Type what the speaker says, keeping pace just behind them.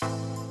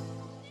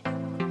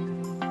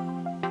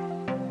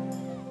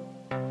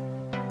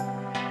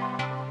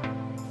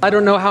I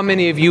don't know how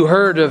many of you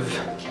heard of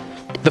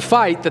the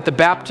fight that the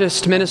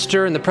Baptist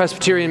minister and the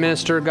Presbyterian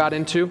minister got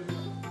into.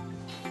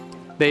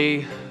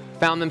 They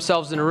found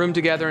themselves in a room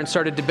together and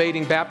started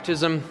debating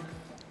baptism,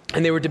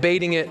 and they were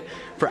debating it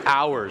for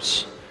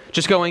hours,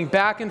 just going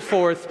back and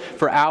forth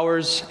for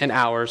hours and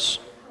hours.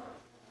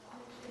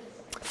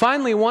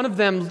 Finally, one of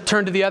them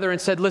turned to the other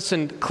and said,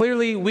 "Listen,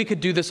 clearly we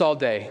could do this all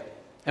day,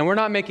 and we're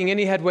not making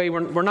any headway,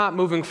 we're not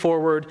moving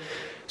forward,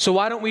 so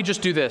why don't we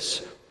just do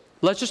this?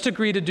 Let's just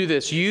agree to do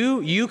this.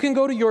 You can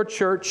go to your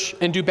church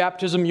and do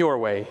baptism your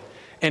way,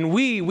 and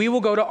we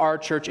will go to our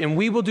church and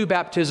we will do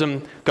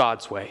baptism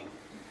God's way."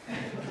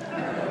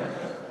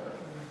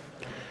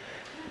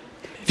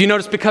 If you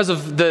notice, because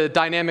of the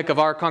dynamic of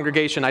our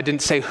congregation, I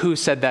didn't say who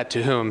said that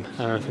to whom.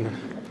 I don't know if you know.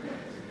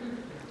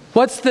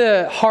 What's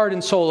the heart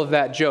and soul of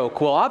that joke?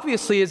 Well,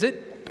 obviously, as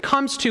it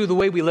comes to the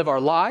way we live our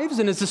lives,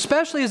 and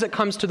especially as it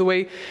comes to the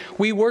way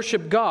we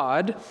worship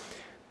God,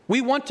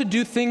 we want to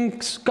do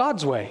things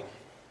God's way.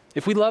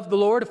 If we love the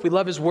Lord, if we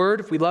love His Word,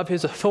 if we love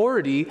His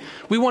authority,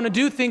 we want to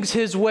do things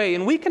His way.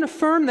 And we can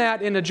affirm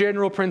that in a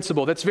general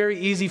principle. That's very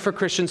easy for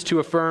Christians to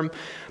affirm.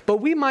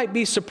 But we might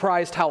be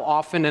surprised how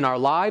often in our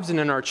lives and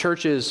in our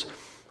churches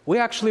we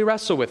actually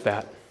wrestle with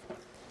that.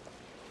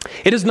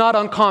 It is not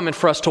uncommon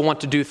for us to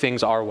want to do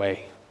things our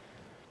way.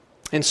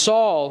 And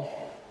Saul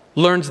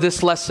learns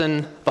this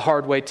lesson the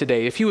hard way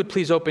today. If you would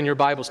please open your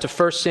Bibles to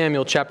 1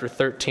 Samuel chapter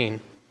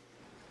 13.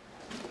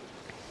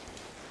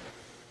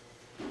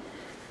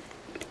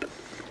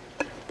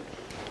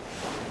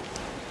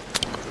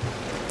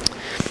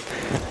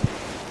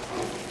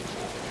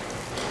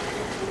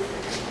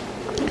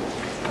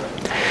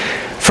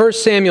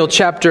 First Samuel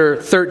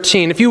chapter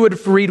 13. If you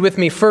would read with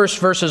me first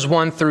verses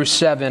 1 through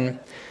 7,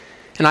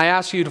 and I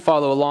ask you to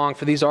follow along,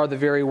 for these are the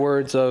very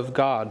words of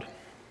God.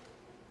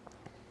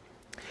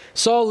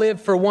 Saul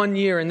lived for 1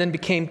 year and then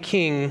became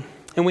king,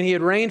 and when he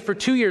had reigned for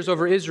 2 years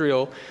over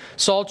Israel,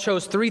 Saul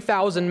chose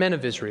 3,000 men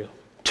of Israel.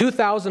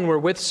 2,000 were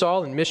with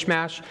Saul in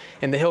Michmash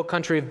in the hill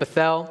country of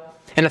Bethel,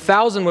 and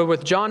 1,000 were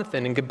with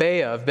Jonathan in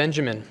Gibeah of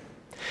Benjamin.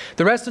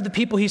 The rest of the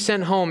people he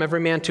sent home,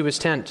 every man to his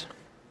tent.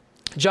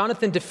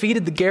 Jonathan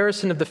defeated the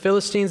garrison of the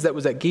Philistines that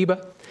was at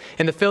Geba,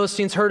 and the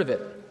Philistines heard of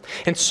it.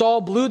 And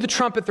Saul blew the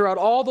trumpet throughout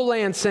all the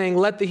land, saying,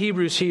 "Let the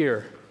Hebrews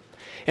hear."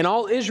 And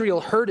all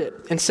Israel heard it,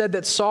 and said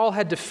that Saul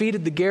had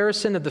defeated the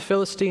garrison of the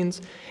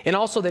Philistines, and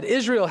also that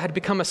Israel had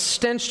become a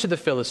stench to the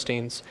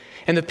Philistines.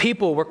 And the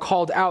people were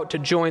called out to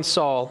join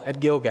Saul at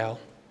Gilgal.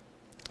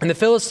 And the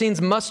Philistines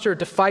mustered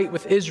to fight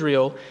with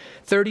Israel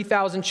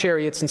 30,000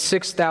 chariots and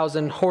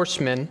 6,000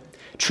 horsemen,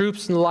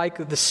 troops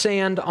like the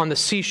sand on the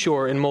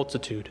seashore in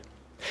multitude.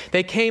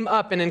 They came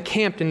up and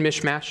encamped in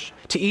Michmash,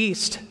 to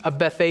east of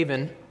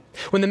Bethaven.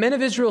 When the men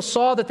of Israel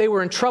saw that they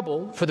were in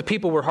trouble, for the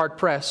people were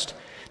hard-pressed,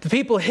 the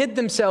people hid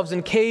themselves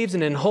in caves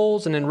and in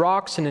holes and in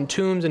rocks and in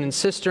tombs and in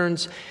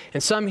cisterns,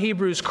 and some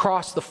Hebrews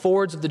crossed the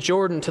fords of the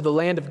Jordan to the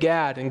land of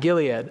Gad and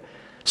Gilead.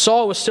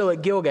 Saul was still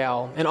at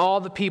Gilgal, and all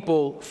the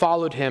people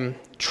followed him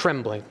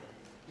trembling.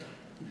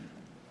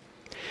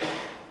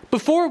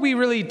 Before we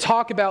really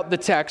talk about the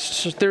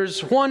text,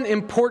 there's one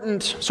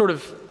important sort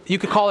of, you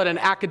could call it an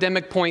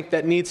academic point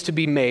that needs to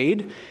be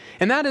made.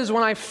 And that is,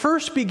 when I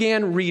first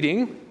began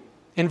reading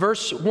in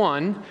verse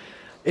 1,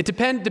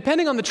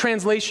 depending on the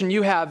translation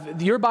you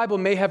have, your Bible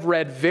may have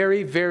read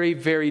very, very,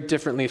 very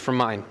differently from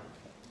mine.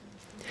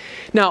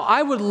 Now,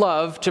 I would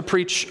love to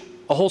preach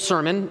a whole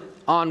sermon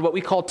on what we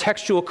call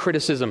textual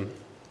criticism.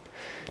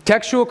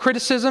 Textual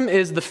criticism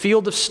is the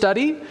field of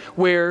study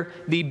where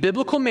the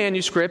biblical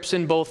manuscripts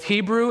in both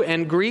Hebrew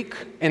and Greek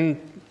and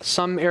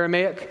some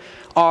Aramaic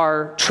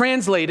are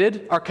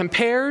translated, are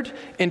compared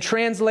and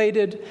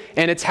translated,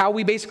 and it's how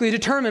we basically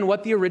determine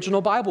what the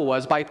original Bible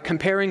was, by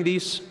comparing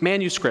these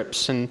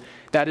manuscripts, and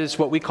that is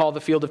what we call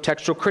the field of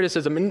textual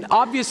criticism. And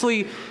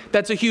obviously,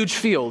 that's a huge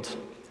field.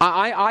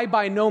 I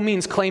by no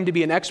means claim to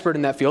be an expert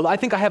in that field. I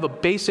think I have a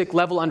basic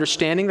level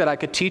understanding that I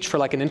could teach for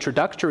like an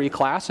introductory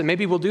class, and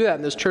maybe we'll do that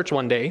in this church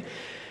one day.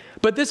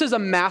 But this is a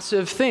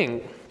massive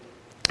thing.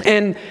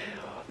 And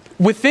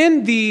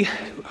within the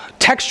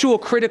textual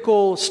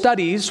critical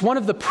studies, one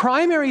of the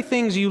primary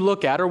things you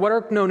look at are what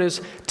are known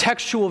as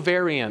textual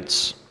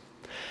variants.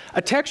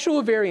 A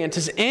textual variant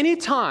is any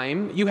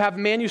time you have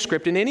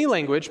manuscript in any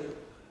language,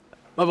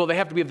 well, they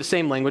have to be of the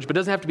same language, but it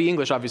doesn't have to be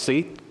English,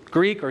 obviously,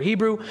 Greek or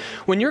Hebrew.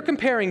 When you're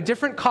comparing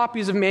different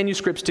copies of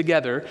manuscripts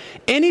together,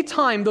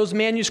 anytime those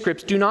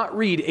manuscripts do not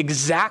read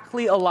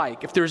exactly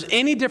alike, if there's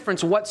any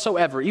difference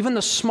whatsoever, even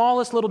the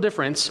smallest little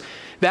difference,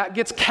 that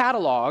gets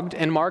cataloged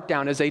and marked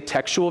down as a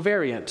textual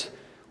variant.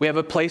 We have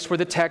a place where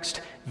the text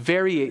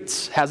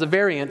has a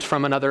variant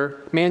from another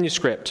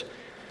manuscript.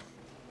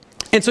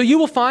 And so you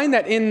will find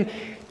that in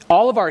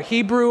all of our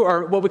Hebrew,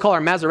 or what we call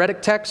our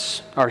Masoretic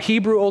texts, our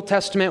Hebrew Old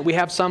Testament, we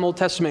have some Old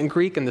Testament in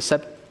Greek and the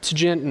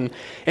Septuagint, and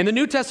in the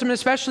New Testament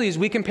especially, as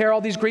we compare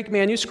all these Greek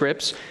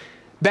manuscripts,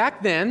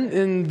 back then,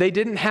 and they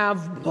didn't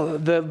have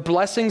the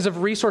blessings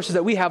of resources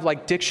that we have,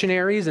 like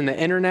dictionaries and the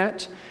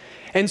internet.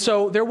 And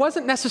so there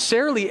wasn't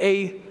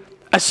necessarily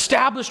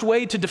established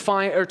way to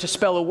define or to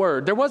spell a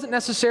word. There wasn't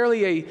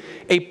necessarily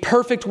a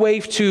perfect way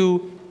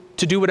to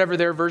do whatever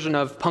their version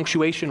of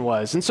punctuation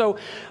was. And so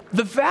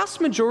the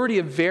vast majority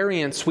of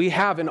variants we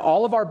have in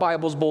all of our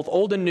Bibles, both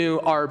Old and New,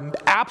 are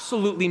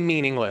absolutely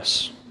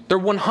meaningless. They're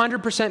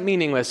 100%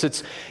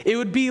 meaningless. It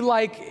would be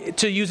like,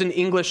 to use an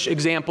English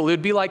example, it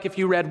would be like if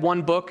you read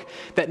one book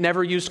that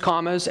never used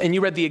commas and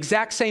you read the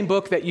exact same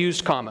book that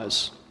used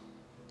commas.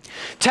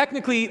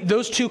 Technically,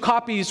 those two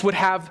copies would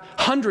have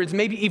hundreds,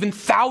 maybe even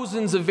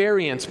thousands of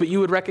variants, but you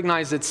would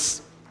recognize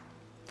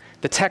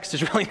the text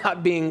is really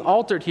not being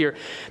altered here.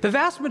 The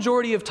vast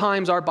majority of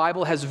times our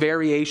Bible has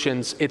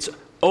variations. It's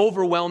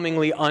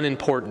overwhelmingly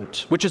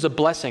unimportant, which is a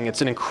blessing.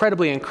 It's an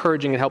incredibly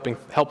encouraging and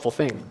helpful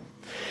thing.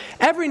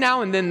 Every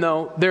now and then,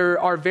 though, there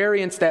are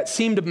variants that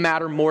seem to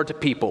matter more to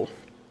people.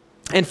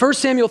 And 1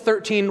 Samuel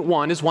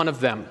 13:1 is one of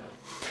them.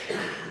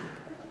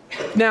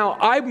 Now,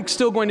 I'm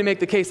still going to make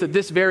the case that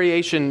this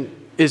variation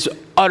is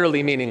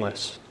utterly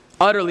meaningless.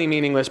 Utterly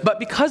meaningless. But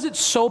because it's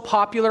so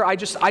popular, I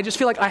just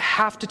feel like I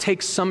have to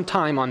take some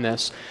time on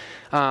this.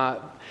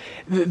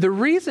 The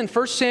reason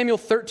 1 Samuel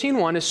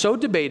 13:1 is so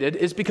debated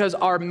is because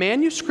our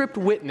manuscript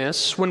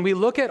witness, when we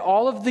look at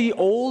all of the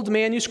old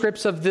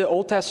manuscripts of the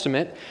Old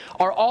Testament,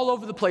 are all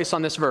over the place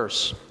on this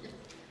verse.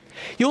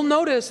 You'll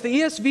notice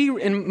the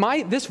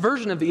ESV, this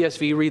version of the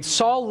ESV reads,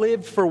 Saul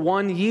lived for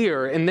 1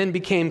 year and then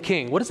became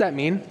king. What does that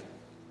mean?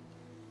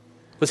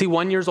 Was he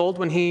 1 year old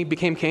when he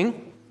became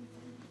king?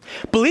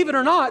 Believe it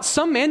or not,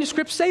 some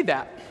manuscripts say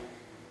that.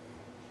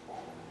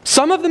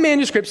 Some of the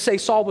manuscripts say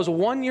Saul was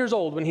 1 year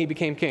old when he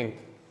became king.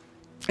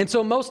 And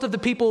so most of the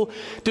people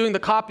doing the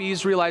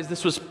copies realized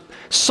this was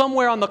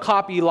somewhere on the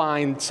copy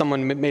line,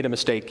 someone made a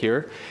mistake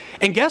here.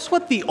 And guess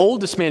what the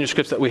oldest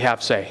manuscripts that we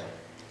have say?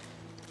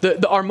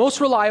 Our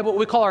most reliable, what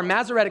we call our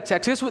Masoretic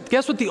text,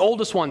 guess what the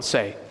oldest ones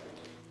say?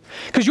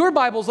 Because your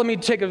Bibles,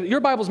 your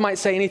Bibles might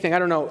say anything. I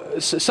don't know.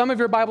 Some of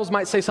your Bibles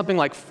might say something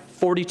like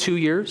 42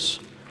 years.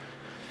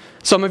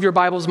 Some of your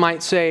Bibles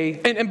might say,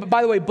 and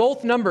by the way,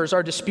 both numbers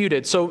are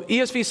disputed. So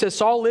ESV says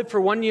Saul lived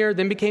for 1 year,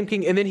 then became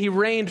king, and then he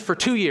reigned for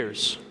 2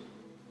 years.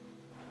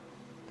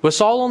 Was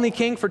Saul only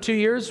king for 2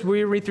 years?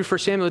 We read through 1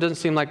 Samuel, it doesn't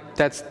seem like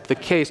that's the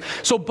case.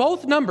 So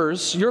both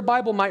numbers, your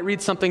Bible might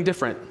read something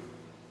different.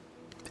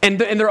 And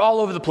they're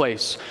all over the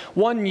place.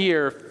 1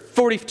 year,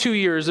 42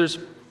 years.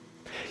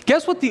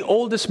 Guess what the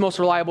oldest, most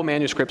reliable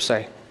manuscripts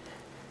say?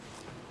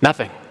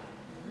 Nothing.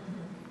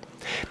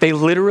 They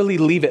literally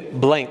leave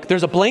it blank.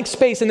 There's a blank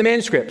space in the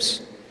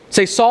manuscripts.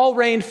 Say Saul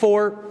reigned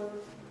for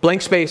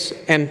blank space,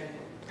 and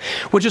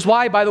which is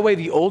why, by the way,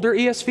 the older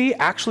ESV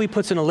actually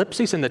puts an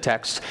ellipsis in the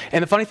text.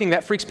 And the funny thing,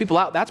 that freaks people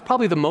out. That's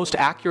probably the most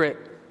accurate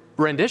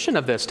rendition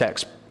of this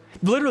text.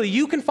 Literally,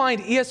 you can find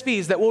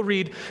ESVs that will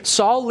read,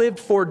 Saul lived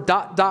for ...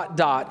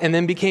 and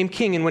then became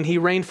king, and when he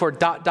reigned for ...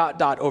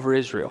 over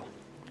Israel.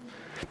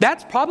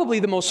 That's probably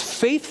the most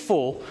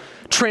faithful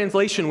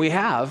translation we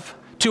have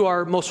to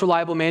our most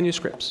reliable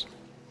manuscripts.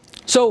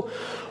 So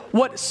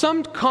what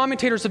some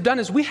commentators have done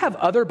is we have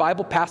other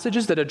Bible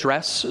passages that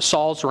address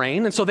Saul's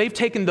reign, and so they've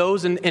taken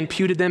those and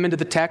imputed them into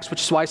the text,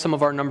 which is why some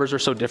of our numbers are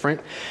so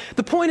different.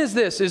 The point is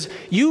this, is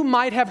you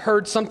might have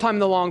heard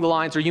sometime along the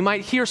lines, or you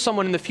might hear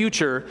someone in the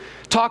future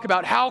talk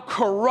about how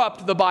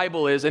corrupt the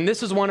Bible is, and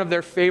this is one of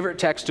their favorite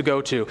texts to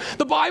go to.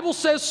 The Bible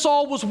says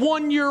Saul was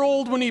 1 year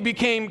old when he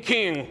became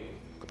king.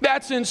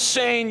 That's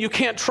insane. You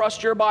can't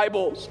trust your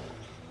Bibles.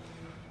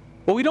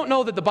 Well, we don't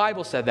know that the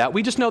Bible said that.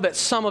 We just know that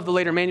some of the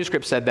later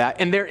manuscripts said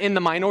that, and they're in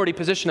the minority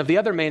position of the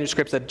other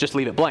manuscripts that just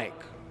leave it blank.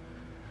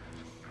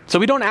 So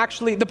we don't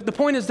actually, the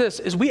point is this,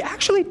 is we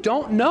actually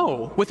don't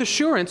know with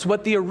assurance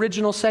what the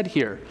original said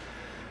here.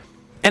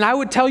 And I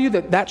would tell you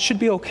that that should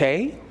be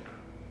okay,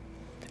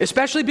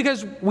 especially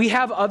because we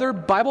have other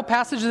Bible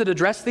passages that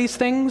address these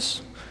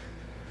things.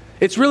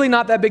 It's really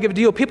not that big of a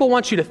deal. People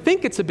want you to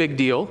think it's a big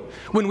deal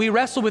when we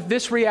wrestle with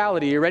this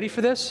reality. Are you ready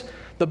for this?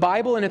 The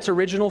Bible in its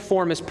original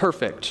form is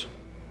perfect.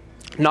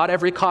 Not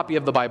every copy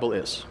of the Bible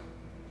is.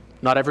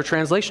 Not every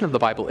translation of the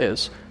Bible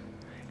is.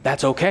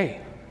 That's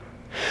okay.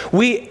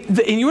 And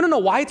you want to know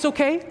why it's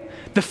okay?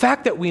 The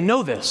fact that we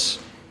know this.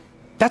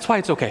 That's why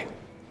it's okay.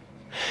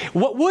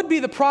 What would be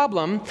the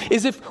problem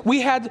is if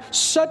we had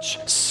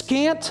such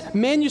scant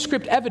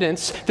manuscript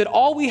evidence that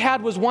all we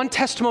had was one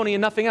testimony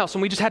and nothing else,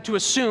 and we just had to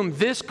assume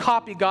this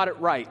copy got it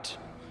right.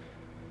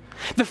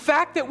 The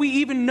fact that we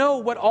even know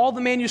what all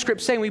the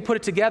manuscripts say and we put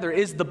it together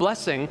is the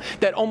blessing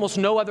that almost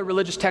no other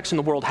religious text in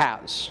the world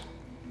has.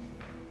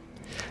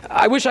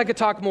 I wish I could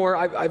talk more.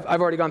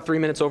 I've already gone 3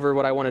 minutes over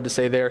what I wanted to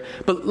say there.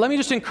 But let me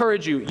just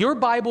encourage you. Your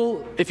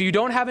Bible, if you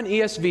don't have an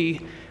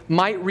ESV,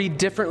 might read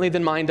differently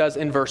than mine does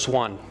in verse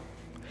 1.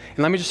 And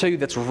let me just tell you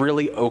that's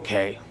really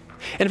okay.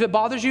 And if it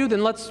bothers you,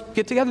 then let's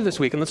get together this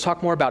week and let's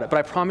talk more about it. But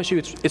I promise you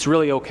it's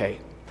really okay.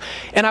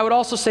 And I would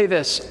also say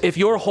this. If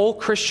your whole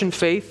Christian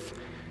faith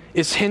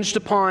is hinged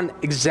upon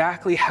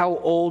exactly how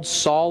old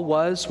Saul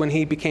was when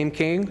he became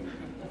king,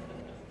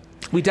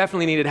 we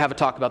definitely need to have a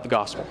talk about the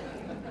gospel.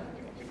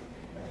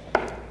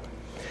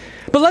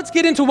 But let's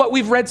get into what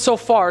we've read so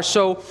far.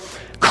 So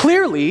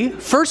Clearly,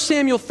 1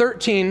 Samuel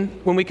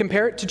 13, when we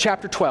compare it to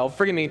chapter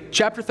 12,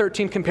 chapter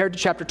 13 compared to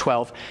chapter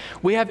 12,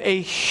 we have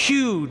a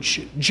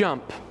huge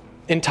jump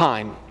in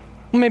time.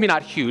 Well, maybe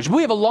not huge, but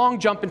we have a long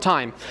jump in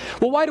time.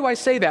 Well, why do I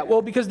say that?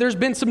 Well, because there's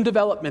been some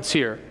developments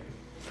here.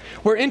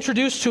 We're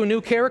introduced to a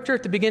new character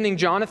at the beginning,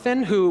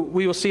 Jonathan, who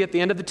we will see at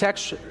the end of the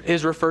text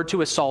is referred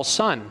to as Saul's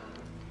son.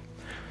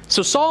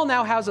 So Saul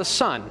now has a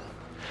son.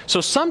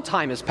 So some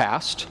time has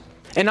passed.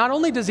 And not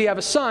only does he have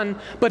a son,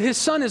 but his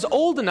son is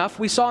old enough,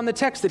 we saw in the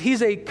text, that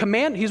he's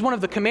one of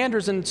the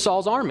commanders in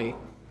Saul's army.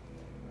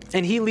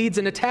 And he leads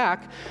an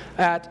attack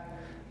against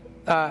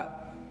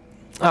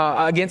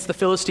the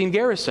Philistine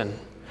garrison.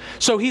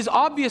 So he's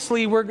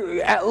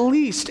we're at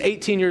least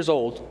 18 years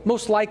old,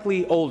 most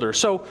likely older.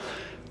 So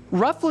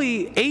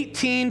roughly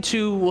 18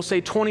 to, we'll say,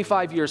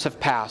 25 years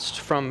have passed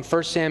from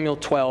 1 Samuel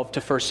 12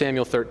 to 1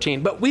 Samuel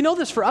 13. But we know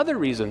this for other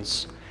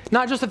reasons.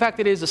 Not just the fact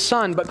that he is a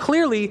son, but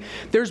clearly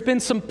there's been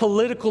some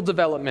political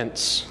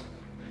developments.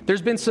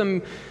 There's been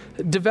some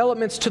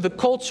developments to the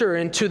culture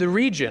and to the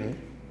region.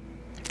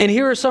 And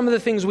here are some of the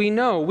things we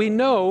know. We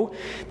know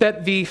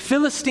that the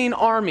Philistine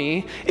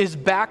army is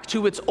back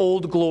to its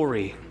old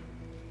glory.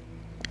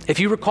 If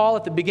you recall,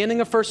 at the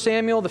beginning of 1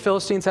 Samuel, the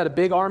Philistines had a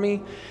big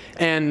army,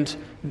 and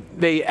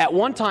they at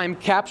one time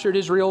captured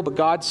Israel, but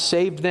God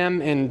saved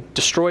them and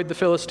destroyed the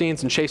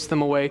Philistines and chased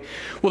them away.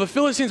 Well, the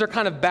Philistines are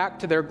kind of back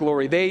to their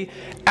glory. They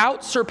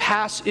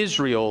outsurpass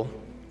Israel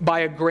by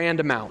a grand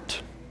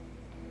amount.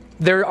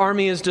 Their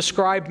army is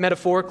described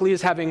metaphorically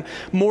as having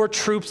more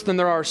troops than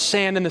there are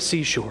sand in the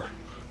seashore.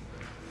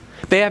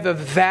 They have a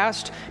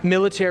vast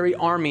military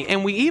army.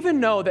 And we even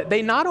know that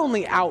they not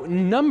only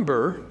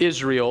outnumber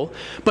Israel,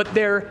 but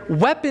their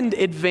weapon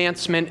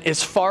advancement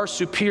is far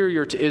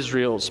superior to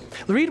Israel's.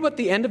 Read what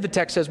the end of the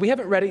text says. We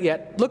haven't read it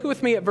yet. Look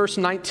with me at verse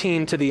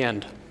 19 to the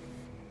end.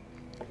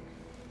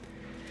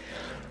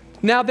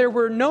 Now there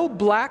was no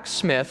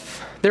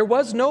blacksmith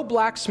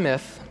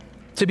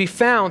to be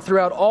found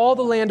throughout all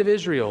the land of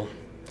Israel.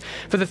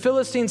 For the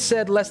Philistines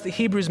said, lest the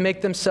Hebrews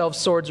make themselves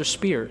swords or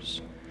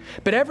spears.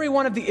 But every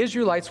one of the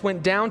Israelites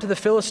went down to the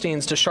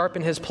Philistines to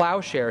sharpen his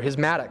plowshare, his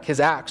mattock, his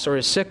axe, or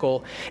his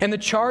sickle. And the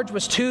charge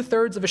was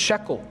 2/3 of a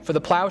shekel for the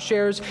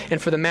plowshares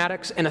and for the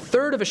mattocks, and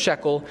 1/3 of a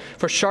shekel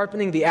for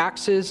sharpening the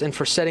axes and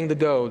for setting the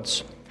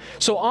goads.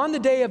 So on the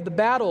day of the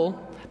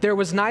battle, there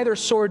was neither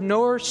sword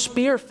nor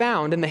spear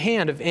found in the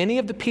hand of any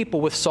of the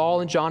people with Saul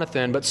and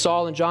Jonathan, but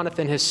Saul and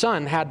Jonathan his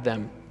son had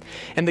them.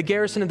 And the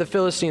garrison of the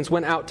Philistines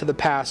went out to the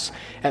pass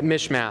at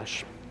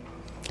Michmash.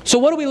 So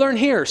what do we learn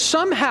here?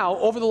 Somehow,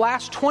 over the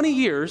last 20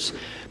 years,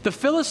 the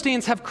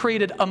Philistines have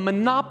created a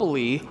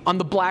monopoly on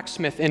the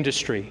blacksmith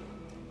industry.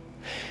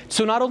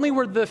 So not only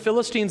were the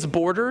Philistines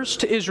borders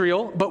to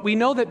Israel, but we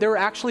know that there were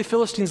actually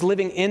Philistines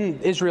living in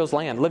Israel's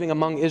land, living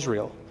among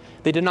Israel.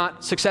 They did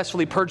not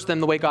successfully purge them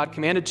the way God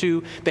commanded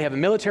to. They have a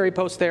military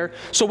post there.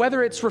 So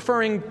whether it's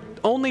referring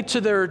only to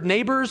their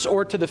neighbors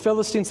or to the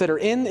Philistines that are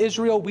in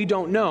Israel, we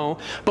don't know.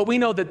 But we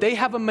know that they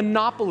have a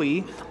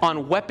monopoly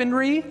on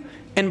weaponry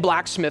and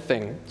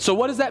blacksmithing. So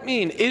what does that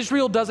mean?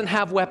 Israel doesn't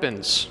have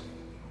weapons.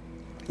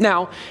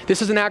 Now,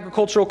 this is an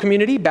agricultural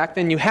community. Back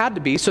then you had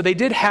to be. So they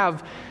did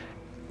have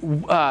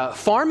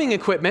farming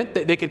equipment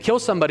that they could kill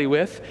somebody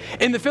with.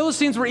 And the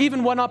Philistines were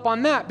even one up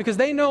on that because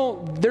they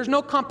know there's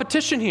no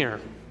competition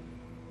here.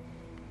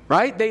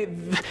 Right?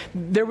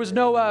 There was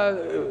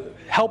no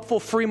helpful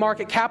free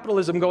market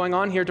capitalism going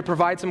on here to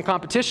provide some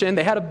competition.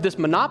 They had this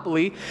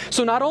monopoly.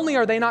 So not only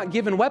are they not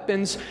given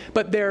weapons,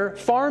 but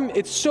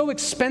it's so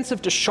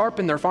expensive to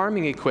sharpen their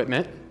farming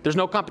equipment. There's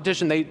no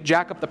competition. They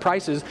jack up the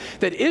prices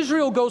that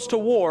Israel goes to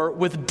war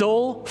with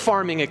dull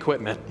farming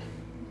equipment.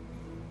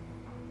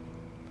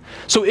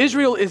 So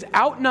Israel is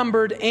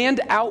outnumbered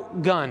and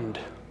outgunned.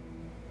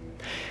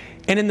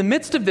 And in the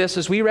midst of this,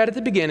 as we read at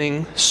the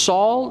beginning,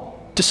 Saul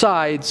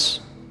decides,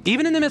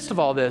 even in the midst of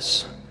all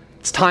this,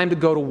 it's time to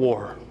go to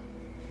war.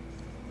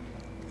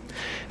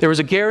 There was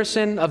a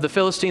garrison of the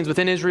Philistines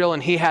within Israel,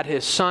 and he had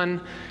his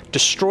son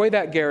destroy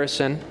that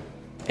garrison,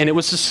 and it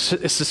was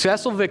a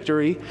successful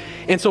victory.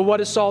 And so what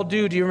does Saul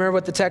do? Do you remember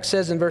what the text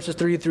says in verses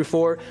 3 through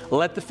 4?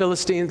 Let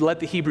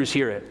the Hebrews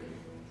hear it.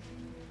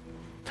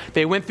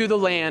 They went through the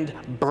land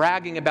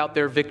bragging about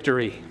their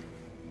victory.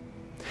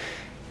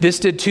 This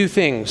did two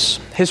things.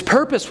 His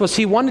purpose was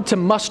he wanted to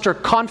muster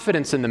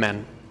confidence in the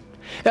men.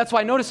 That's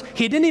why, notice,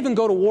 he didn't even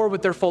go to war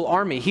with their full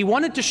army. He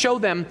wanted to show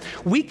them,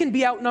 we can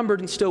be outnumbered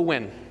and still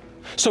win.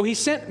 So he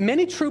sent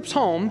many troops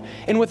home,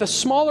 and with a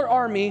smaller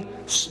army,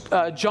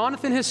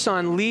 Jonathan, his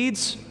son,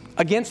 leads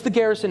against the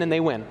garrison, and they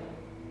win.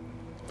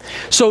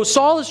 So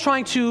Saul is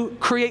trying to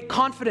create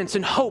confidence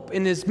and hope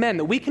in his men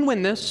that we can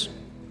win this.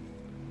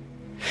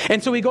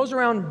 And so he goes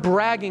around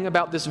bragging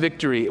about this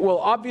victory. Well,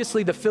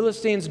 obviously, the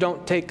Philistines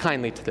don't take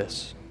kindly to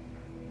this.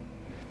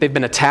 They've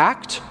been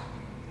attacked,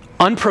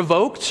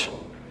 unprovoked,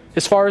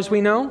 as far as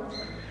we know.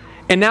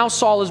 And now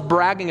Saul is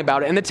bragging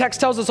about it. And the text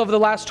tells us over the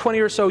last 20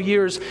 or so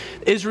years,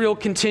 Israel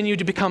continued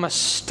to become a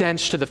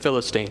stench to the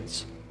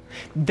Philistines.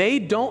 They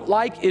don't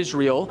like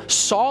Israel.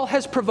 Saul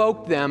has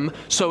provoked them,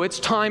 so it's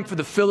time for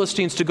the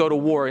Philistines to go to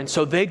war, and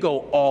so they go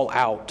all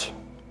out.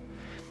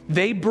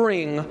 They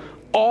bring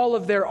all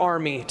of their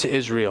army to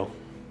Israel.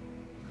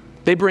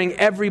 They bring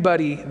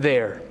everybody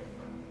there.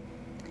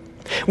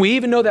 We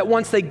even know that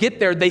once they get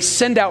there, they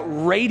send out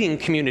raiding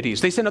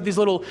communities. They send out these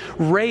little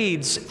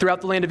raids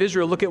throughout the land of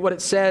Israel. Look at what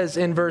it says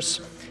in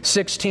verse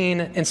 16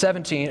 and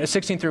 17,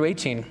 16 through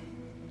 18.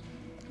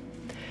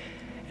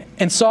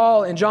 And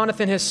Saul and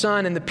Jonathan his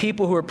son and the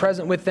people who were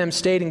present with them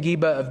stayed in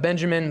Geba of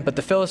Benjamin, but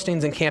the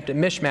Philistines encamped at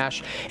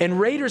Michmash. And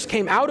raiders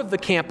came out of the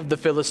camp of the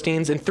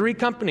Philistines in 3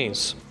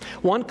 companies.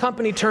 One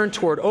company turned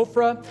toward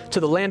Ophrah to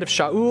the land of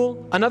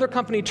Shaul. Another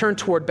company turned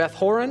toward Beth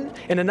Horon.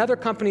 And another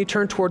company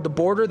turned toward the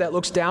border that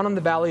looks down on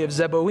the valley of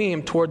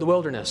Zeboim toward the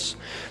wilderness.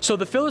 So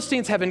the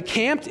Philistines have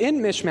encamped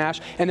in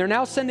Michmash, and they're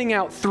now sending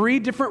out 3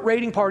 different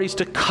raiding parties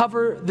to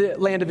cover the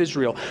land of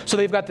Israel. So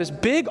they've got this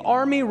big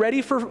army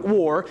ready for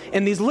war,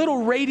 and these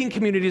little raiding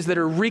communities that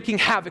are wreaking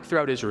havoc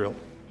throughout Israel.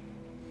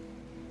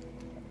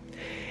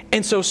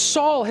 And so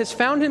Saul has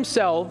found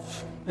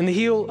himself in the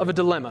heel of a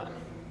dilemma.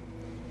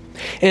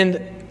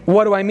 And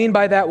what do I mean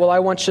by that? Well, I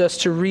want us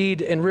to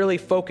read and really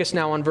focus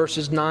now on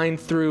verses 9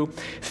 through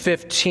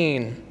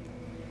 15.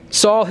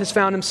 Saul has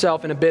found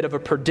himself in a bit of a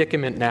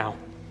predicament now.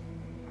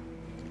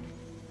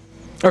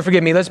 Or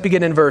forgive me, let's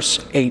begin in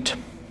verse 8.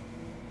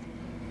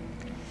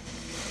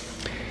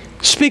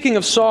 Speaking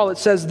of Saul, it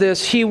says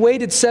this: he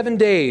waited 7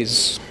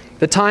 days,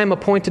 the time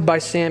appointed by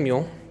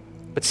Samuel,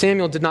 but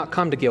Samuel did not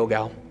come to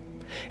Gilgal,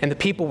 and the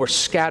people were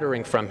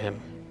scattering from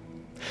him.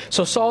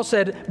 So Saul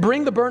said,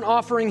 bring the burnt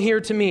offering here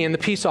to me and the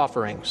peace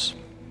offerings.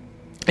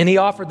 And he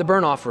offered the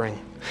burnt offering.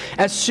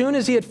 As soon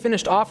as he had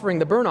finished offering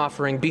the burnt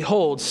offering,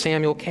 behold,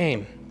 Samuel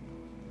came.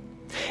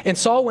 And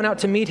Saul went out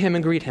to meet him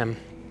and greet him.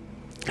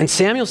 And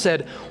Samuel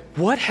said,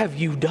 what have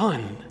you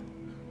done?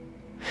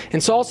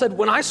 And Saul said,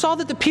 when I saw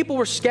that the people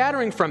were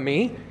scattering from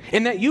me,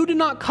 and that you did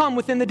not come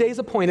within the days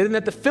appointed, and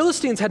that the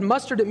Philistines had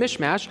mustered at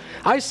Michmash,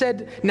 I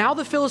said, now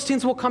the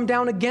Philistines will come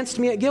down against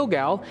me at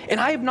Gilgal, and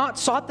I have not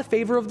sought the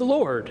favor of the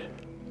Lord.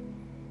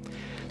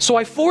 So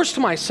I forced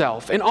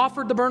myself and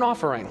offered the burnt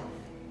offering.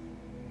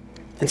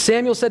 And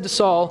Samuel said to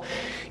Saul,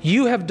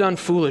 you have done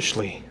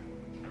foolishly.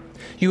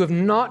 You have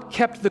not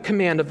kept the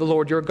command of the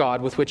Lord your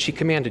God with which he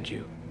commanded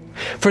you.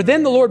 For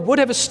then the Lord would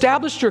have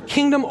established your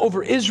kingdom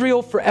over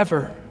Israel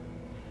forever.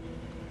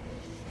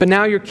 But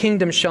now your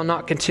kingdom shall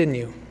not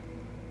continue.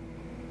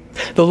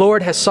 The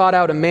Lord has sought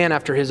out a man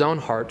after his own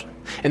heart,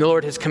 and the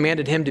Lord has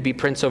commanded him to be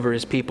prince over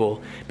his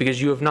people,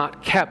 because you have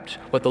not kept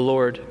what the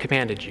Lord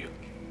commanded you.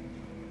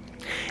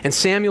 And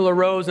Samuel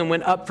arose and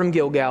went up from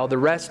Gilgal. The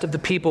rest of the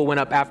people went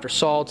up after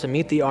Saul to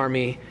meet the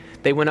army.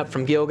 They went up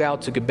from Gilgal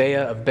to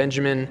Gibeah of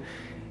Benjamin,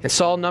 and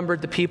Saul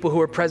numbered the people who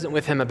were present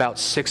with him about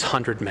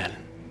 600 men.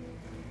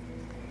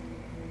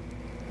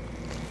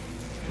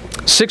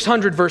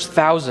 600 versus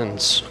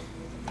thousands.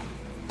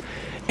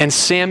 And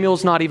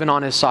Samuel's not even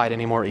on his side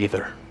anymore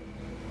either.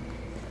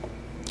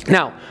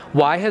 Now,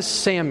 why has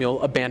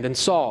Samuel abandoned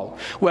Saul?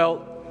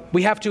 Well,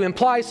 we have to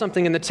imply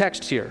something in the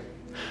text here.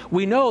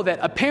 We know that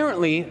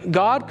apparently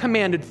God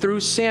commanded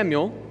through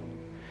Samuel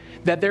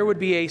that there would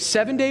be a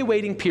 7-day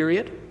waiting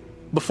period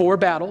before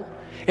battle,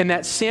 and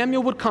that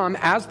Samuel would come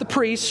as the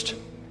priest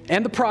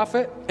and the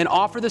prophet and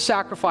offer the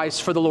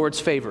sacrifice for the Lord's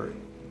favor.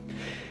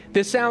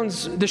 This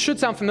should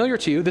sound familiar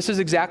to you. This is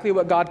exactly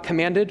what God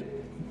commanded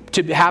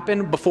to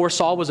happen before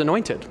Saul was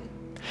anointed.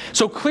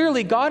 So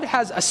clearly God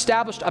has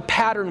established a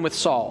pattern with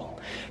Saul,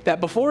 that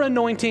before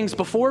anointings,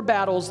 before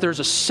battles, there's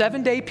a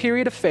 7-day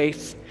period of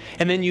faith,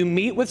 and then you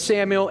meet with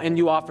Samuel and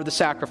you offer the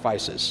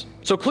sacrifices.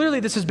 So clearly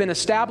this has been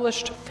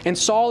established, and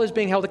Saul is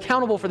being held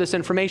accountable for this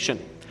information.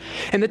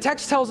 And the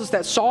text tells us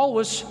that Saul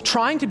was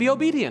trying to be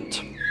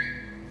obedient.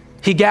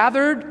 He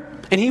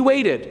gathered and he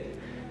waited,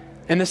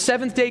 and the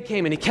 7th day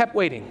came and he kept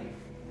waiting.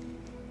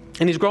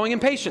 And he's growing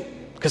impatient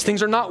because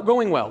things are not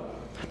going well.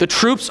 The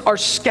troops are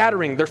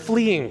scattering, they're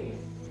fleeing.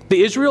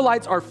 The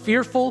Israelites are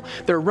fearful,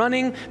 they're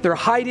running, they're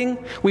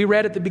hiding. We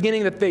read at the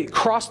beginning that they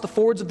crossed the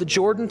fords of the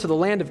Jordan to the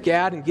land of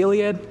Gad and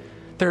Gilead.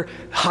 They're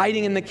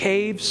hiding in the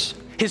caves.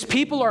 His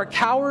people are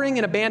cowering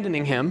and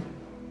abandoning him.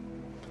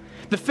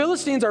 The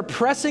Philistines are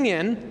pressing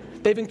in.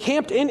 They've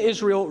encamped in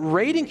Israel.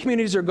 Raiding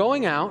communities are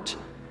going out.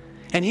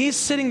 And he's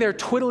sitting there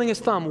twiddling his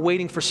thumb,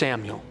 waiting for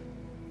Samuel.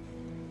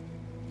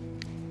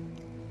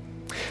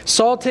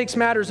 Saul takes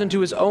matters into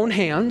his own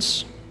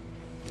hands.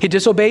 He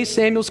disobeys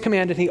Samuel's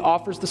command and he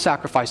offers the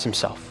sacrifice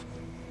himself.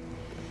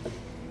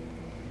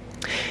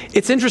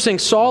 It's interesting,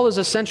 Saul is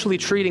essentially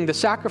treating the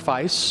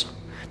sacrifice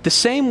the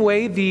same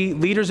way the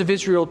leaders of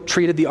Israel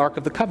treated the Ark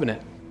of the Covenant.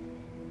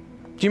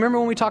 Do you remember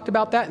when we talked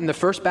about that in the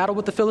first battle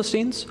with the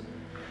Philistines?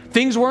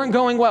 Things weren't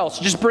going well,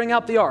 so just bring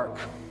out the Ark.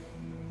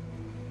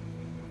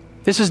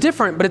 This is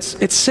different, but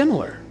it's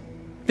similar.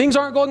 Things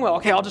aren't going well.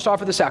 Okay, I'll just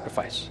offer the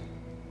sacrifice.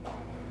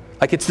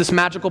 Like it's this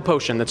magical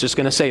potion that's just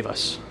going to save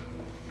us.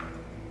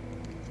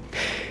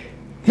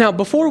 Now,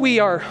 before we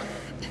are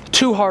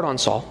too hard on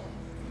Saul,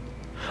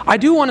 I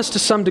do want us to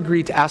some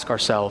degree to ask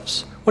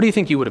ourselves, what do you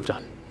think you would have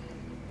done?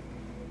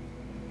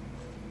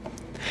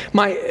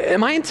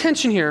 My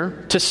intention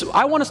here,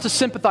 I want us to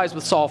sympathize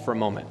with Saul for a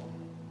moment.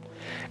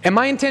 And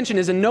my intention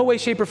is in no way,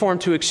 shape, or form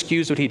to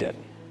excuse what he did.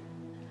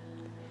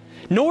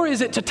 Nor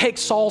is it to take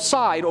Saul's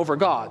side over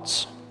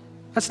God's.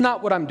 That's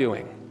not what I'm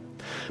doing.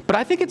 But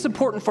I think it's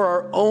important for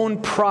our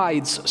own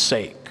pride's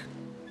sake,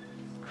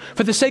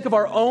 for the sake of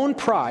our own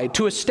pride,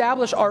 to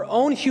establish our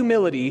own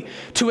humility,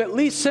 to at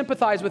least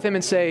sympathize with him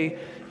and say,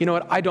 you know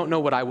what, I don't know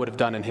what I would have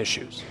done in his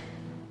shoes.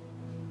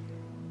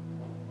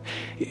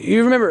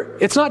 You remember,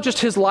 it's not just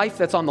his life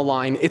that's on the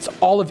line, it's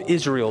all of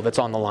Israel that's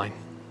on the line.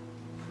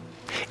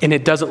 And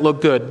it doesn't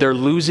look good. They're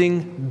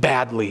losing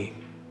badly.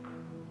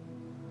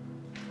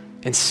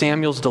 And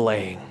Samuel's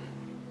delaying.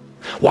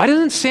 Why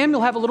doesn't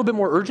Samuel have a little bit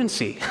more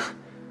urgency?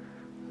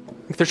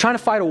 They're trying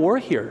to fight a war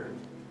here.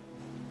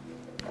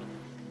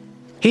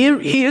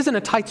 He is in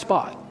a tight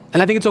spot.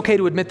 And I think it's okay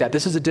to admit that.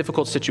 This is a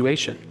difficult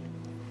situation.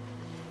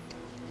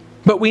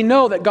 But we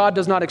know that God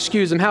does not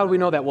excuse him. How do we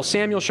know that? Well,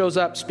 Samuel shows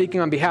up speaking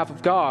on behalf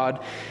of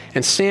God,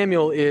 and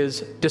Samuel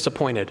is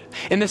disappointed.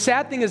 And the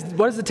sad thing is,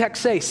 what does the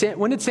text say?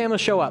 When did Samuel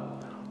show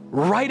up?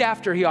 Right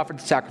after he offered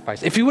the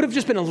sacrifice. If he would have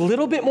just been a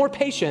little bit more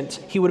patient,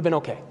 he would have been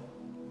okay.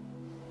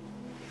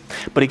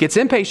 But he gets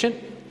impatient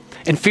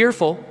and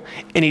fearful,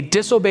 and he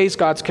disobeys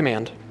God's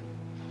command.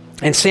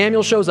 And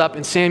Samuel shows up,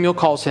 and Samuel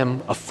calls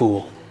him a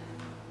fool.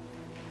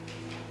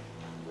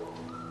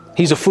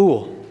 He's a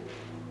fool.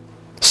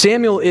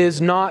 Samuel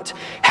is not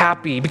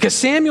happy because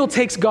Samuel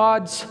takes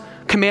God's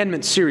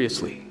commandments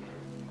seriously.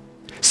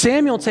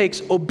 Samuel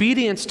takes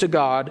obedience to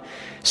God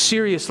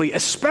seriously,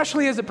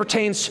 especially as it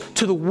pertains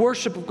to the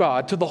worship of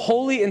God, to the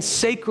holy and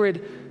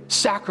sacred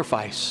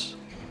sacrifice.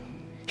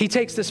 He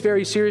takes this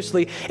very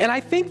seriously. And I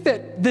think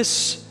that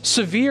this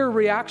severe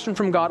reaction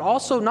from God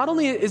also, not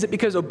only is it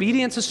because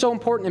obedience is so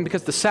important and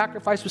because the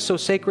sacrifice was so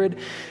sacred,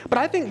 but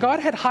I think God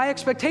had high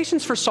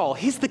expectations for Saul.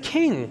 He's the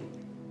king.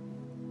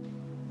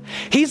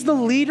 He's the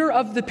leader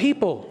of the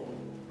people.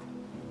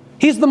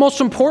 He's the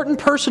most important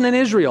person in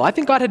Israel. I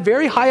think God had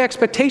very high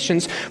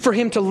expectations for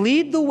him to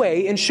lead the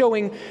way in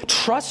showing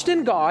trust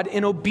in God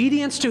and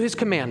obedience to his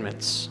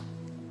commandments.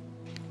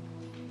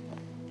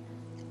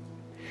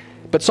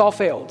 But Saul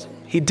failed.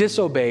 He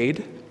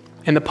disobeyed,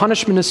 and the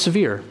punishment is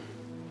severe.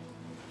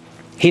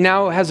 He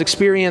now has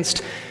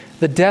experienced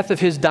the death of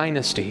his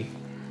dynasty.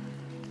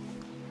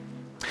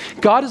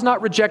 God has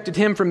not rejected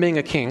him from being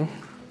a king,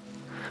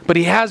 but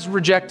he has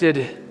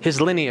rejected his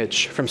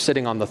lineage from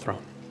sitting on the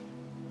throne.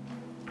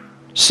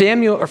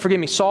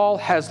 Saul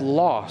has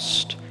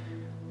lost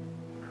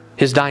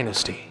his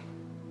dynasty.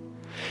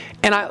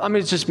 And let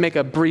me just make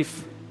a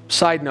brief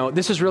side note.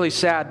 This is really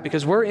sad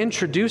because we're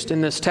introduced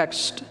in this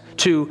text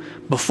to,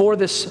 before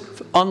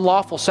this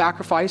unlawful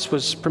sacrifice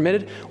was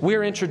permitted,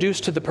 we're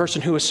introduced to the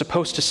person who is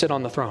supposed to sit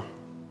on the throne.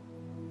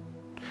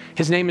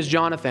 His name is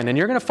Jonathan. And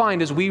you're going to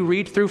find as we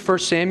read through 1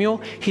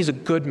 Samuel, he's a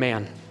good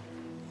man.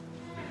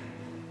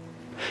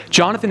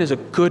 Jonathan is a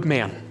good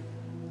man.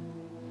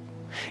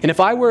 And if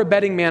I were a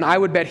betting man, I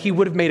would bet he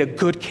would have made a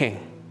good king.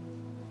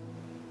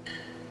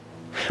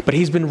 But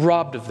he's been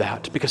robbed of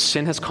that because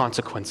sin has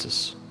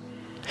consequences.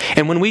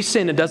 And when we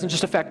sin, it doesn't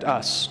just affect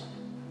us.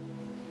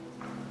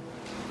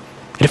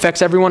 It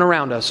affects everyone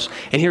around us.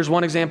 And here's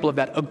one example of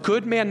that. A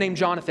good man named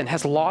Jonathan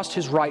has lost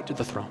his right to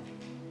the throne.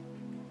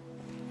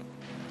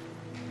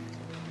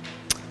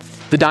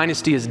 The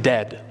dynasty is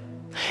dead.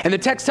 And the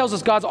text tells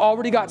us God's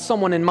already got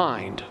someone in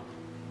mind.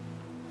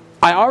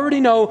 I already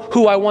know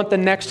who I want the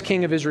next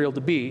king of Israel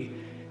to be.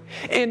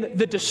 And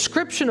the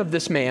description of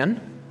this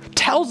man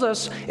tells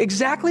us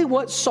exactly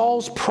what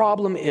Saul's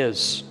problem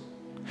is.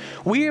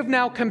 We are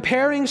now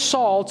comparing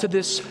Saul to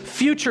this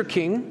future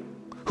king,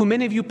 who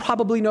many of you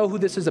probably know who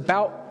this is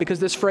about, because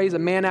this phrase, a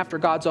man after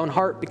God's own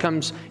heart,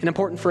 becomes an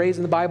important phrase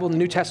in the Bible. The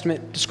New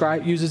Testament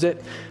uses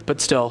it,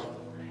 but still.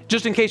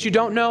 Just in case you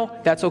don't know,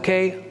 that's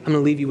okay. I'm going to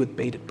leave you with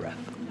bated breath.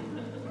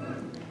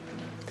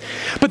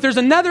 But there's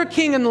another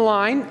king in the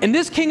line, and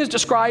this king is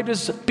described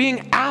as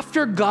being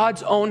after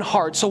God's own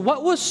heart. So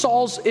what was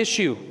Saul's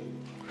issue?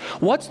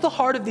 What's the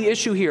heart of the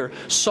issue here?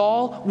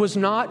 Saul was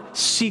not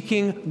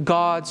seeking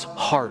God's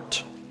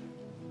heart.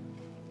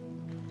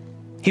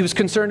 He was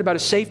concerned about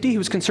his safety. He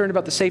was concerned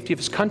about the safety of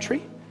his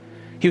country.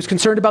 He was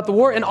concerned about the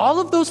war. And all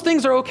of those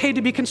things are okay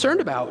to be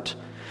concerned about.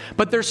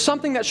 But there's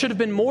something that should have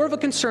been more of a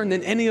concern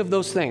than any of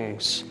those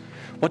things.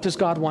 What does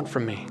God want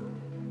from me?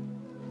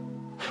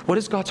 What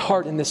is God's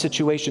heart in this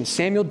situation?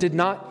 Samuel did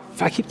not,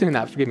 if I keep doing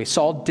that, forgive me,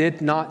 Saul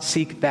did not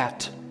seek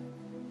that.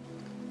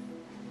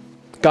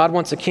 God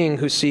wants a king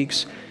who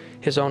seeks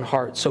his own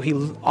heart. So he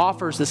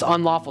offers this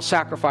unlawful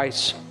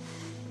sacrifice,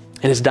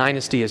 and his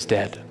dynasty is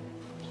dead.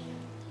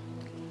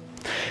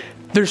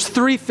 There's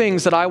three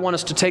things that I want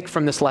us to take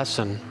from this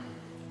lesson.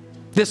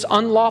 This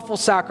unlawful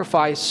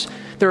sacrifice,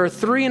 there are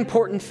three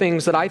important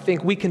things that I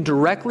think we can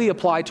directly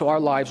apply to our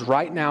lives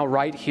right now,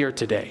 right here,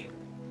 today.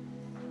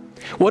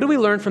 What do we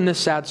learn from this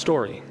sad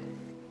story?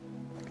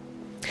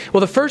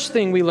 Well, the first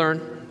thing we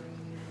learn,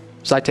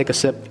 as I take a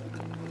sip,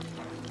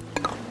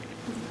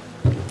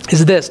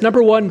 is this.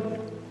 Number one,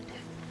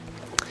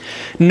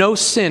 no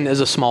sin is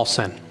a small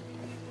sin.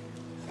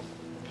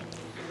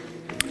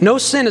 No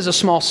sin is a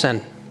small sin.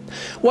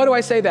 Why do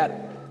I say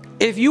that?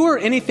 If you are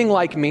anything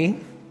like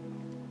me,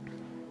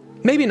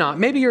 maybe not.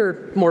 Maybe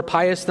you're more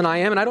pious than I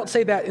am, and I don't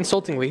say that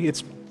insultingly.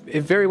 It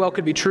very well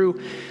could be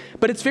true.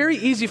 But it's very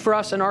easy for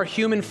us in our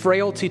human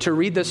frailty to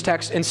read this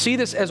text and see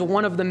this as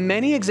one of the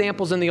many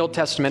examples in the Old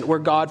Testament where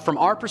God, from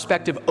our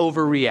perspective,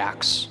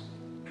 overreacts.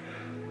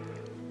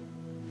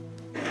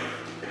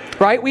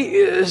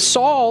 Right?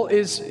 Saul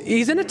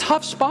he's in a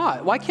tough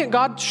spot. Why can't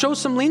God show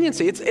some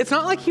leniency? It's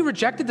not like he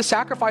rejected the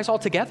sacrifice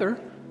altogether.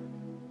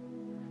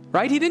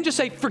 Right? He didn't just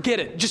say, forget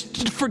it.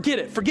 Just forget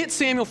it. Forget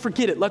Samuel.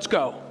 Forget it. Let's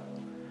go.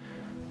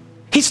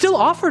 He still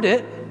offered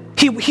it.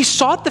 He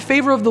sought the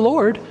favor of the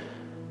Lord.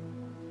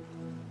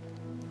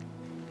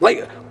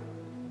 Like,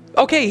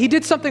 okay, he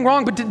did something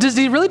wrong, but does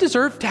he really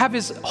deserve to have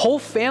his whole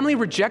family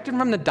rejected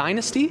from the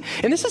dynasty?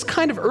 And this is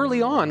kind of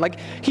early on. Like,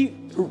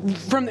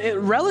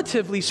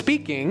 relatively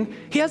speaking,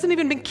 he hasn't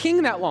even been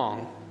king that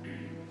long.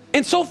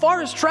 And so far,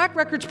 his track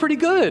record's pretty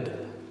good.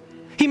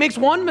 He makes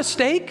one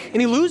mistake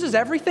and he loses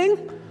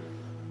everything.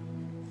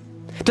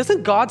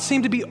 Doesn't God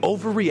seem to be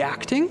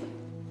overreacting?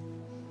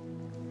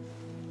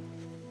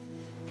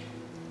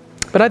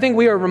 But I think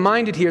we are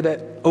reminded here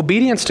that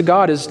obedience to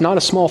God is not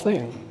a small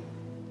thing.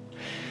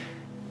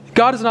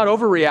 God is not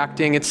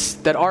overreacting, it's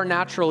that our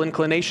natural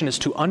inclination is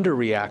to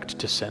underreact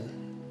to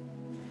sin.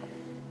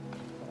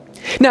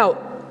 Now,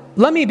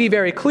 let me be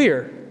very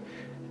clear.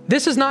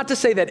 This is not to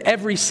say that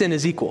every sin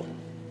is equal.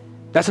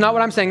 That's not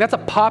what I'm saying. That's a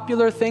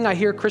popular thing I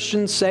hear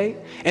Christians say.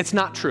 It's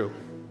not true.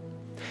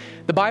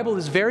 The Bible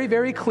is very,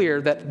 very clear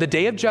that the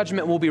day of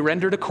judgment will be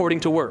rendered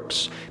according to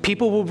works.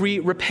 People will be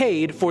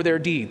repaid for their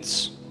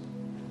deeds.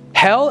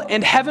 Hell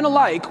and heaven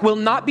alike will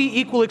not be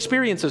equal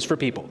experiences for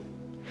people.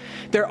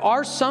 There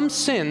are some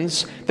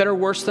sins that are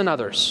worse than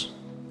others.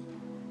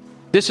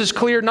 This is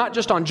clear not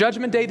just on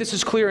Judgment Day, this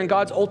is clear in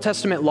God's Old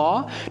Testament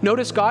law.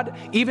 Notice God,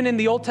 even in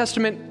the Old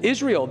Testament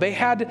Israel, they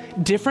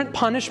had different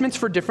punishments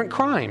for different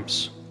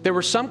crimes. There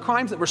were some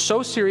crimes that were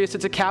so serious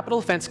it's a capital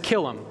offense,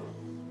 kill them.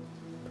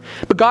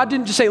 But God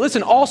didn't just say,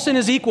 listen, all sin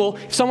is equal.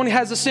 If someone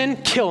has a sin,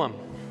 kill him.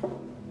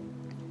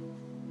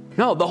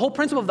 No, the whole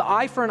principle of the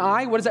eye for an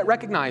eye, what does that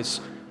recognize?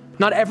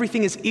 Not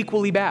everything is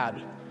equally bad.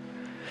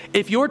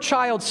 If your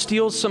child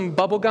steals some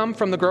bubble gum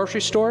from the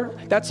grocery store,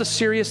 that's a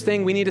serious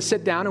thing. We need to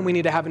sit down and we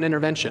need to have an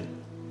intervention.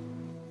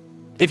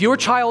 If your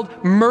child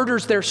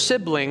murders their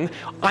sibling,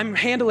 I'm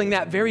handling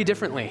that very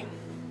differently.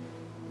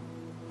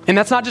 And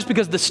that's not just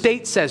because the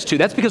state says to.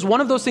 That's because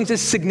one of those things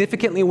is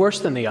significantly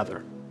worse than the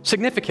other.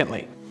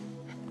 Significantly.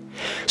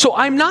 So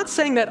I'm not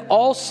saying that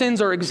all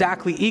sins are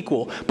exactly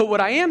equal, but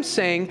what I am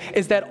saying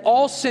is that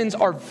all sins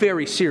are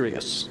very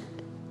serious.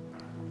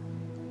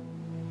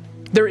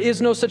 There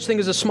is no such thing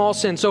as a small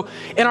sin. So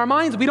in our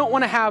minds, we don't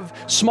want to have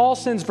small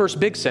sins versus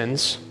big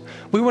sins.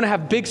 We want to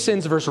have big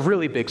sins versus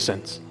really big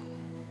sins.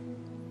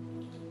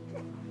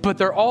 But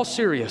they're all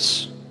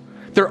serious.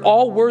 They're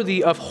all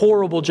worthy of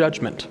horrible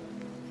judgment.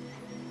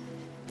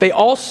 They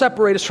all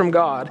separate us from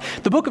God.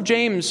 The book of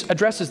James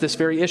addresses this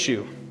very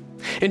issue.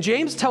 And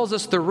James tells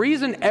us the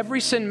reason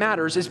every sin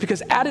matters is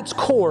because at its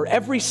core,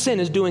 every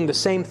sin is doing the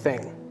same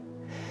thing.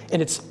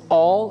 And it's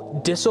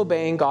all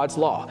disobeying God's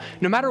law.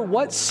 No matter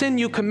what sin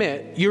you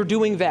commit, you're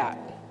doing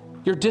that.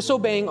 You're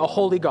disobeying a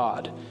holy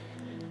God.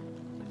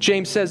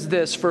 James says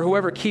this, for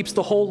whoever keeps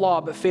the whole law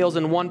but fails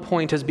in one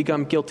point has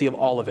become guilty of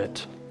all of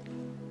it.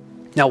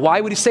 Now, why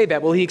would he say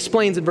that? Well, he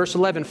explains in verse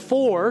 11,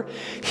 for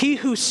he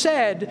who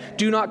said,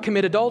 do not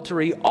commit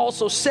adultery,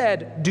 also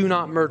said, do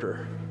not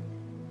murder.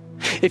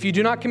 If you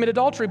do not commit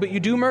adultery, but you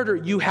do murder,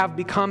 you have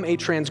become a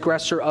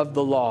transgressor of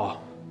the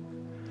law.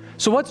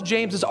 So what's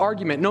James's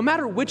argument? No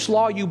matter which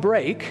law you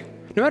break,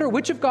 no matter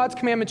which of God's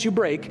commandments you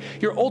break,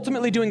 you're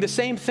ultimately doing the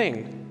same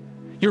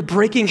thing. You're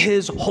breaking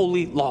his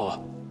holy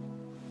law.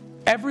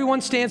 Everyone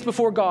stands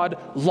before God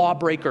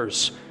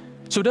lawbreakers.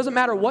 So it doesn't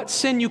matter what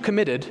sin you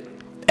committed,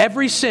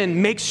 every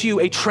sin makes you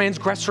a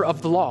transgressor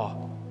of the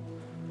law.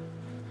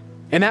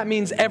 And that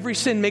means every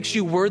sin makes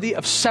you worthy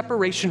of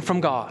separation from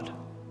God.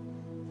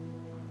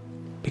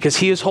 Because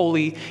he is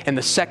holy, and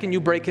the second you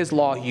break his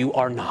law, you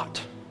are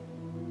not.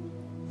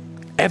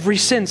 Every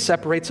sin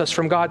separates us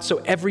from God, so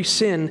every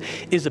sin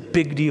is a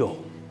big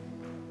deal.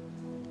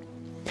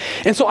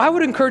 And so I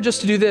would encourage us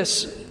to do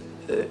this,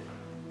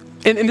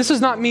 and this is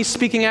not me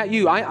speaking at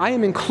you. I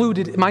am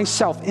included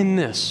myself in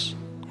this,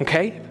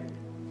 okay?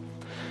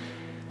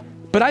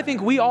 But I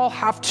think we all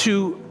have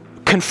to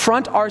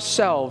confront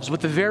ourselves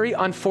with the very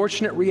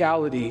unfortunate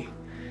reality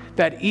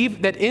that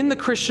in the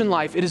Christian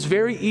life, it is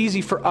very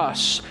easy for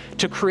us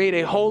to create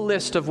a whole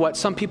list of what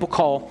some people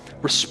call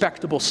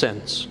respectable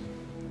sins.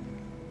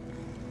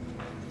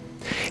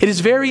 It is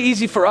very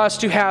easy for us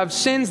to have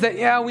sins that,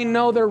 yeah, we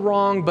know they're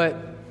wrong, but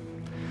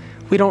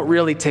we don't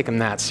really take them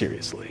that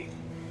seriously.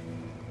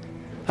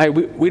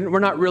 We're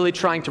not really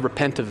trying to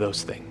repent of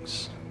those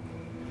things.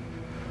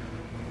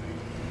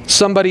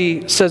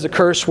 Somebody says a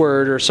curse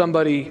word, or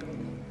somebody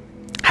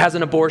has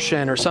an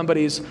abortion, or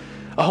somebody's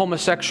a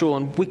homosexual,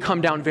 and we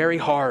come down very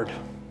hard.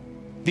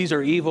 These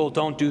are evil,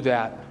 don't do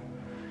that.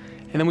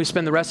 and then we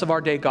spend the rest of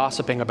our day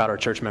gossiping about our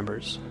church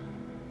members.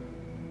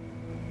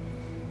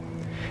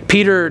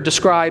 Peter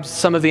describes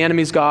some of the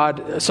enemies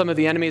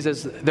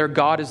as their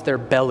God is their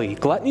belly.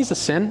 Gluttony is a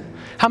sin.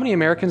 How many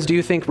Americans do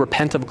you think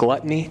repent of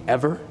gluttony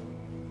ever?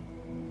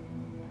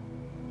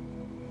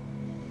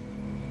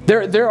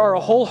 There are a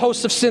whole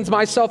host of sins,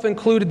 myself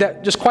included,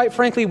 that just quite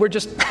frankly, we're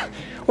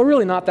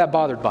really not that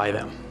bothered by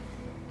them.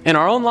 In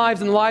our own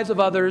lives and the lives of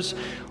others,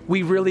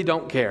 we really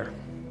don't care.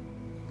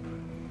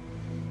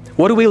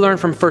 What do we learn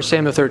from 1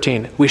 Samuel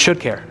 13? We should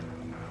care.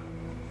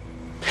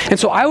 And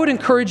so I would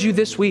encourage you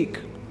this week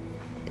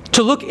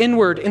to look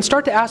inward and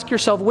start to ask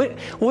yourself,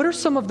 what are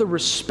some of the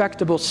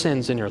respectable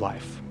sins in your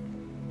life?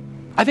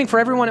 I think for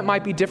everyone it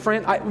might be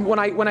different. When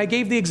I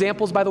gave the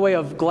examples, by the way,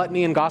 of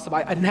gluttony and gossip,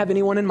 I didn't have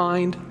anyone in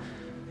mind.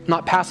 I'm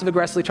not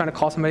passive-aggressively trying to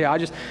call somebody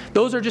out.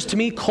 Those are just, to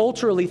me,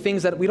 culturally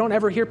things that we don't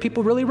ever hear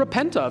people really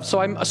repent of. So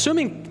I'm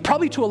assuming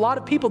probably to a lot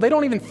of people, they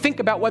don't even think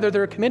about whether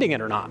they're committing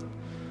it or not.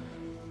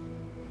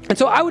 And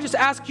so I would just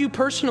ask you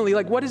personally,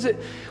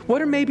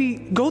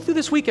 go through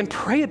this week and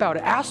pray about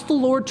it. Ask the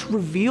Lord to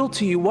reveal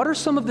to you, what are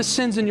some of the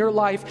sins in your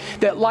life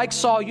that, like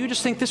Saul, you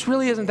just think this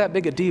really isn't that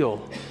big a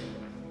deal.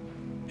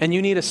 And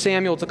you need a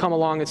Samuel to come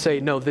along and say,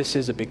 no, this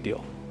is a big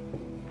deal.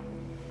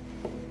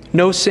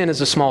 No sin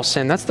is a small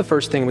sin. That's the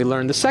first thing we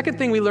learn. The second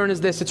thing we learn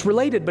is this. It's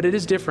related, but it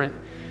is different.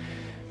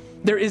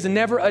 There is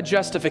never a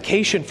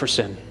justification for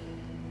sin.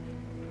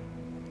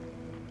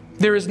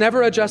 There is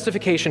never a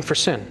justification for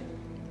sin.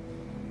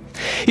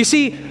 You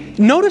see,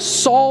 notice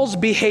Saul's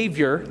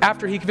behavior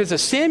after he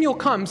visits. Samuel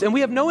comes, and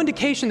we have no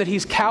indication that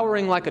he's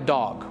cowering like a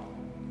dog.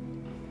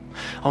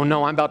 Oh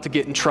no, I'm about to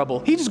get in trouble.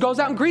 He just goes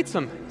out and greets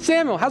him.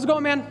 Samuel, how's it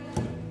going, man?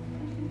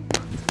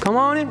 Come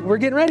on in, we're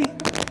getting ready.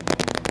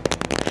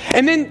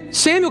 And then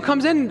Samuel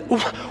comes in,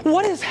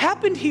 what has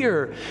happened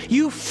here?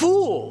 You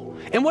fool.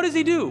 And what does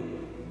he do?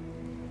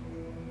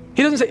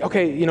 He doesn't say,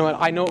 okay, you know what,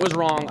 I know it was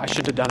wrong, I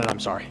shouldn't have done it, I'm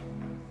sorry.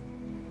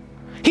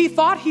 He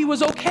thought he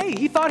was okay.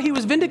 He thought he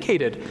was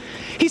vindicated.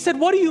 He said,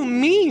 what do you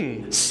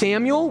mean,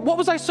 Samuel? What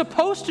was I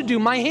supposed to do?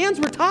 My hands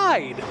were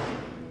tied.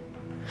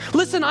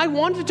 Listen, I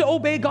wanted to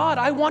obey God.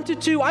 I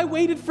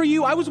waited for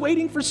you. I was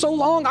waiting for so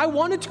long. I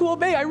wanted to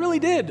obey. I really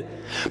did.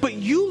 But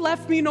you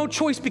left me no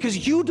choice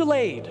because you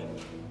delayed.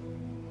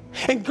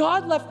 And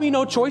God left me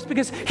no choice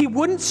because he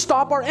wouldn't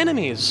stop our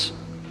enemies.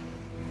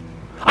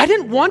 I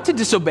didn't want to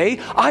disobey.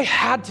 I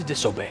had to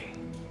disobey.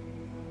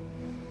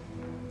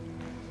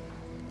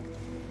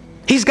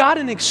 He's got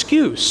an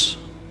excuse.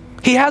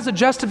 He has a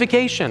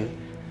justification.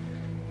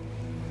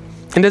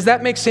 And does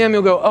that make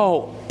Samuel go,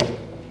 oh,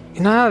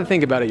 now that I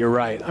think about it, you're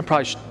right. I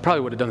probably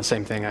would have done the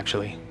same thing,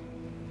 actually.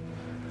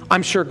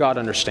 I'm sure God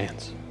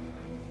understands.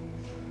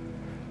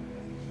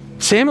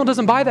 Samuel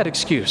doesn't buy that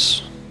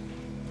excuse.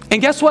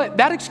 And guess what?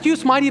 That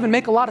excuse might even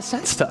make a lot of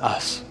sense to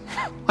us.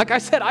 Like I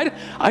said,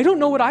 I don't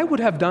know what I would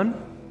have done.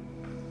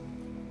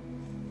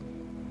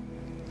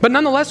 But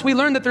nonetheless, we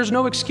learn that there's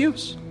no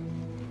excuse.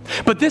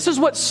 But this is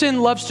what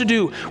sin loves to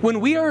do.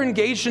 When we are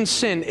engaged in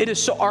sin, it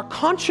is so our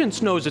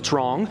conscience knows it's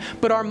wrong,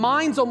 but our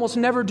minds almost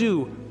never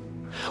do.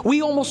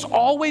 We almost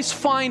always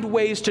find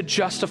ways to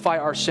justify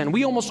our sin.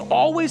 We almost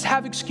always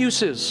have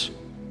excuses.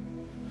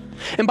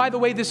 And by the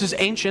way, this is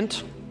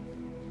ancient.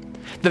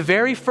 The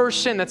very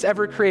first sin that's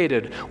ever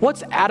created.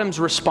 What's Adam's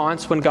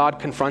response when God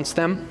confronts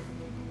them?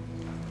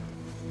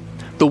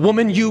 The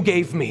woman you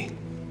gave me.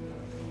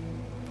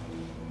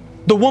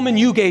 The woman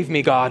you gave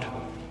me, God.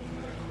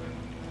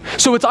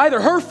 So it's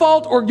either her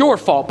fault or your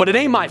fault, but it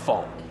ain't my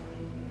fault.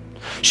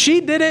 She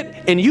did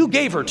it and you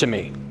gave her to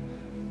me.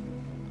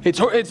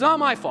 It's not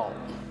my fault.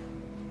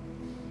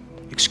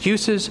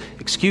 Excuses,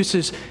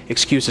 excuses,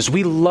 excuses.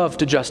 We love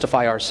to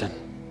justify our sin.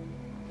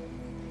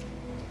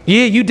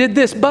 Yeah, you did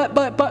this, but.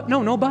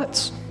 No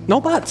buts. No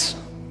buts.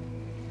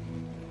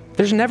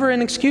 There's never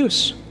an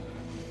excuse.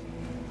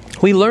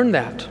 We learned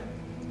that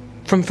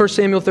from 1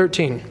 Samuel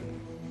 13.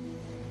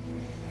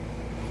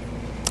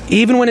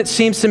 Even when it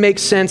seems to make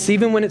sense,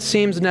 even when it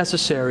seems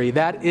necessary,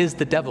 that is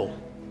the devil.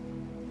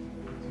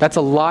 That's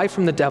a lie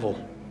from the devil.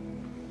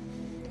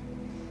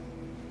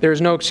 There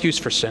is no excuse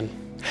for sin.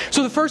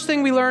 So the first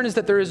thing we learn is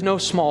that there is no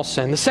small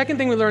sin. The second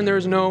thing we learn, there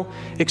is no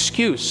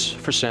excuse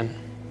for sin.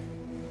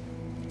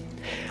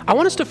 I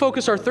want us to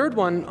focus our third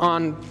one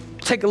on,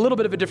 take a little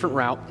bit of a different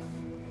route.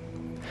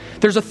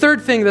 There's a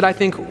third thing that I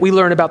think we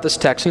learn about this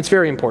text, and it's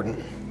very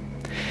important.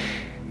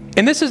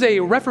 And this is a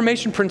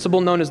Reformation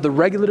principle known as the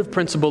regulative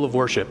principle of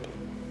worship.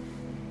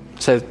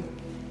 It says,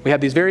 we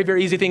have these very,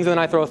 very easy things, and then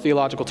I throw a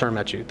theological term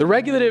at you. The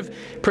regulative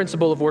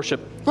principle of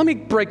worship. Let me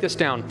break this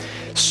down.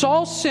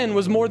 Saul's sin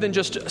was more than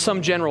just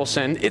some general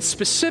sin. It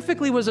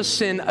specifically was a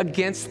sin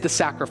against the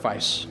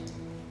sacrifice.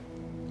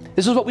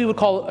 This is what we would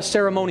call a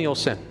ceremonial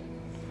sin.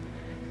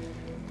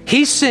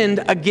 He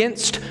sinned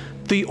against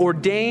the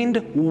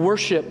ordained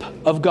worship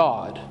of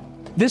God.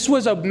 This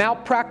was a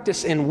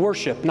malpractice in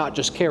worship, not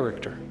just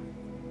character.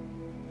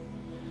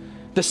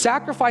 The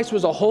sacrifice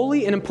was a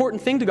holy and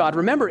important thing to God.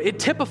 Remember, it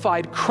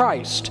typified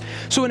Christ.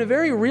 So in a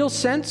very real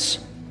sense,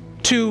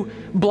 To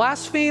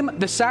blaspheme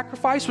the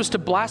sacrifice was to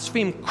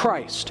blaspheme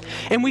Christ.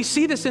 And we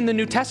see this in the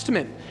New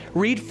Testament.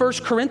 Read 1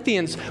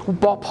 Corinthians.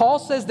 Paul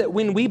says that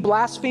when we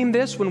blaspheme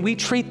this, when we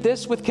treat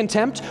this with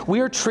contempt, we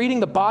are treating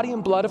the body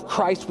and blood of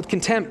Christ with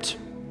contempt.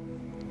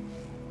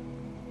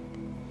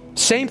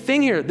 Same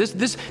thing here.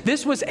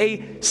 This was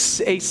a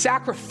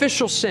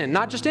sacrificial sin,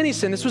 not just any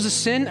sin. This was a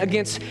sin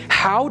against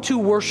how to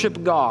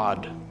worship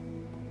God.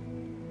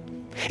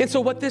 And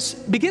so what this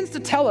begins to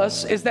tell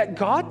us is that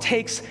God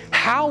takes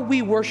how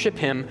we worship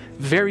Him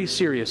very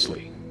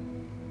seriously.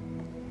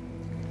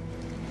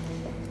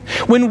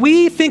 When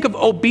we think of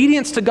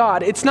obedience to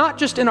God, it's not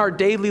just in our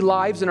daily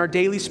lives and our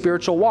daily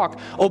spiritual walk.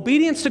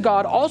 Obedience to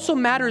God also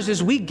matters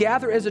as we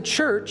gather as a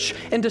church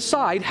and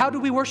decide, how do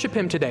we worship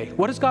Him today?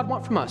 What does God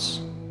want from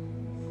us?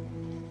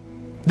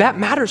 That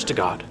matters to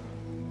God.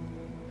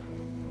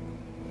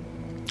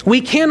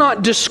 We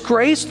cannot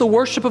disgrace the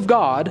worship of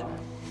God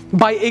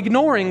by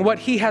ignoring what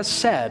He has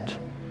said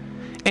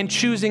and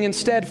choosing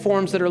instead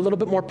forms that are a little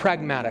bit more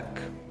pragmatic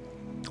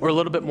or a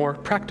little bit more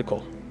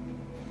practical.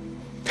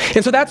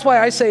 And so that's why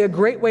I say a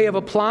great way of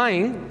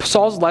applying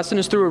Saul's lesson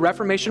is through a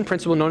Reformation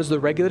principle known as the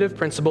regulative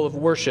principle of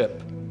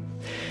worship.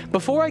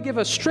 Before I give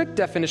a strict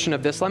definition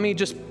of this, let me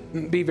just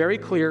be very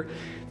clear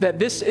that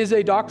this is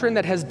a doctrine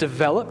that has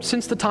developed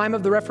since the time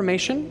of the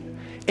Reformation,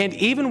 and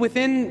even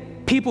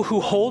within people who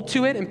hold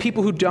to it and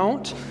people who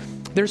don't,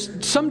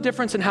 there's some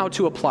difference in how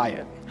to apply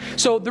it.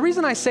 So the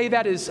reason I say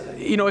that is,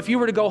 if you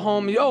were to go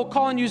home,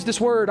 Colin used this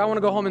word, I want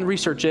to go home and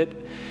research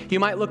it. You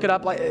might look it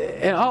up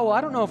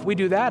I don't know if we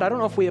do that. I don't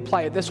know if we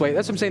apply it this way.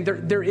 That's what I'm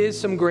saying. There is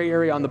some gray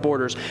area on the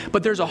borders.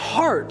 But there's a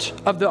heart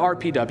of the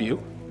RPW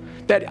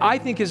that I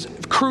think is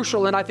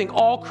crucial and I think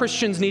all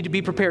Christians need to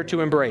be prepared to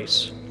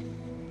embrace.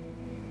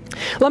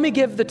 Let me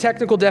give the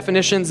technical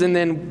definitions and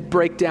then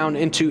break down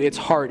into its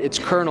heart, its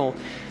kernel.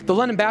 The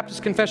London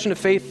Baptist Confession of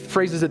Faith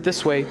phrases it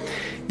this way: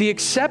 the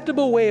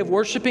acceptable way of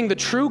worshiping the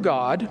true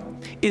God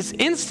is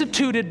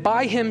instituted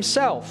by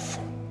Himself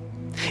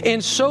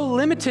and so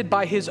limited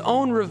by His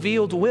own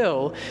revealed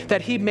will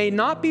that He may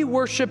not be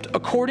worshiped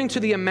according to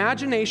the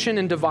imagination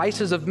and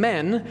devices of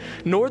men,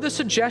 nor the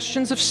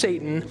suggestions of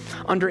Satan,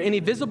 under any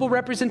visible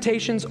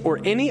representations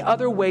or any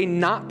other way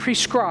not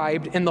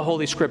prescribed in the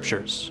Holy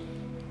Scriptures.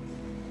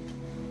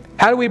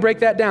 How do we break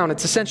that down?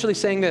 It's essentially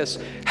saying this: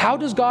 how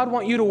does God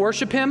want you to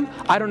worship Him?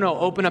 I don't know.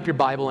 Open up your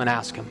Bible and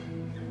ask Him.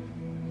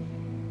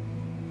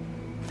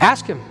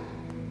 Ask Him.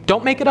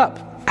 Don't make it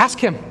up. Ask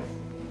Him.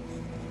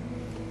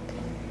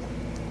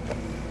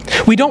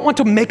 We don't want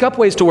to make up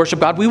ways to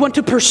worship God. We want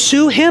to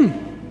pursue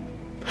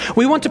Him.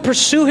 We want to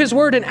pursue His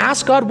Word and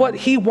ask God what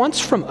He wants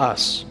from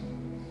us.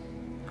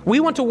 We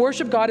want to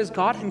worship God as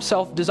God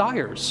Himself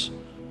desires.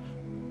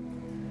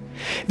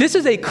 This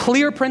is a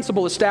clear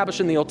principle established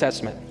in the Old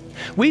Testament.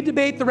 We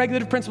debate the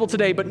regulative principle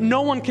today, but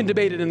no one can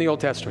debate it in the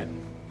Old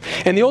Testament.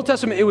 In the Old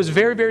Testament, it was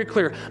very, very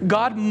clear.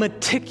 God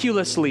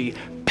meticulously,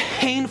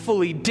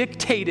 painfully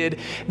dictated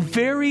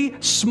very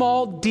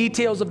small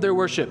details of their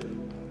worship.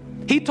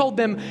 He told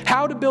them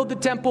how to build the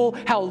temple,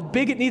 how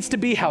big it needs to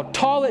be, how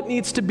tall it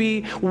needs to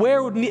be,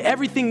 where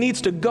everything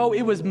needs to go.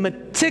 It was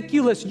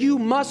meticulous. You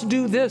must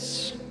do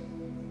this.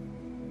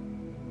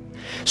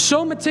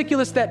 So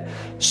meticulous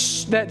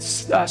that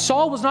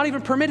Saul was not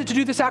even permitted to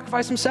do the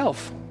sacrifice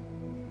himself.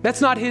 That's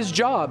not his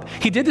job.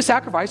 He did the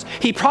sacrifice.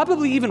 He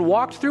probably even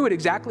walked through it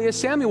exactly as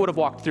Samuel would have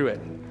walked through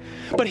it.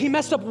 But he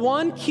messed up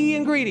one key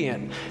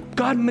ingredient.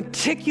 God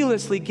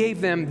meticulously gave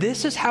them,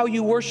 this is how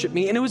you worship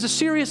me. And it was a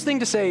serious thing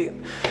to say,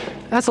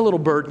 that's a little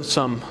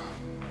burdensome.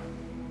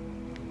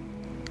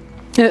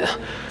 Yeah,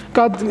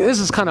 God, this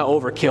is kind of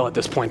overkill at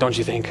this point, don't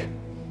you think?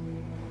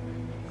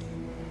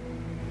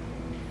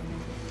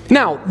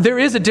 Now, there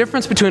is a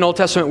difference between Old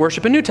Testament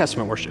worship and New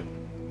Testament worship.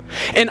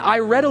 And I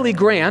readily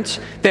grant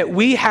that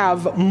we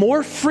have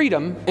more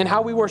freedom in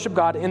how we worship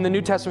God in the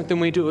New Testament than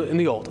we do in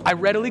the Old. I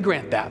readily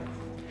grant that.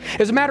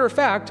 As a matter of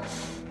fact,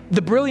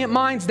 the brilliant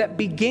minds that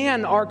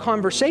began our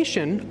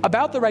conversation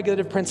about the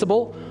regulative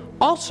principle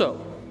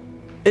also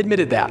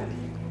admitted that.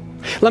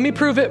 Let me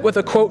prove it with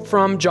a quote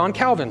from John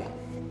Calvin.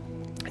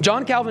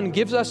 John Calvin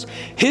gives us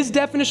his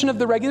definition of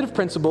the regulative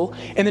principle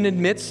and then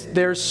admits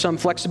there's some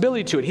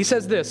flexibility to it. He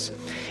says this: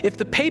 if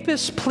the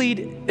papists plead,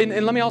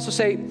 and let me also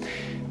say,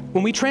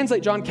 when we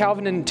translate John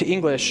Calvin into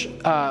English,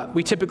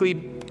 we typically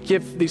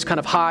give these kind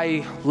of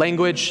high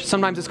language.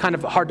 Sometimes it's kind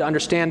of hard to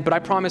understand, but I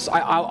promise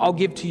I'll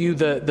give to you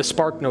the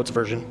Spark Notes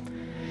version.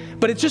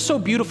 But it's just so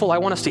beautiful, I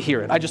want us to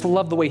hear it. I just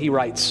love the way he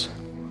writes.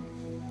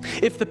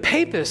 If the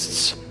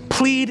papists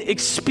plead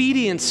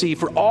expediency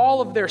for all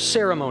of their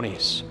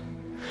ceremonies,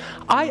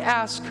 I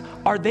ask,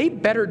 are they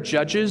better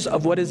judges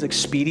of what is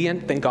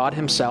expedient than God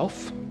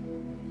Himself?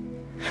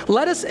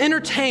 Let us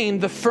entertain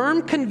the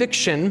firm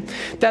conviction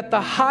that the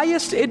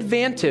highest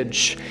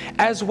advantage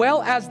as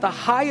well as the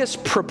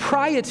highest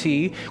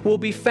propriety will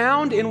be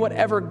found in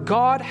whatever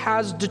God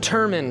has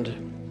determined.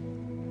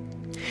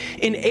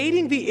 In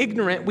aiding the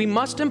ignorant, we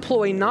must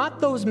employ not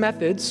those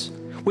methods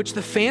which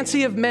the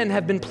fancy of men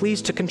have been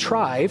pleased to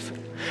contrive,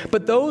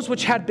 but those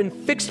which had been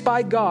fixed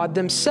by God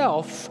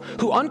themselves,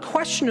 who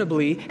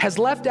unquestionably has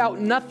left out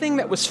nothing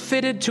that was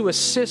fitted to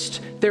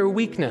assist their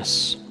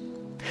weakness.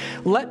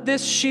 Let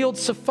this shield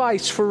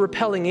suffice for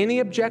repelling any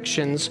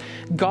objections.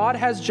 God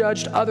has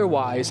judged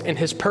otherwise, and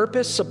his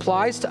purpose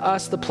supplies to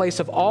us the place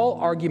of all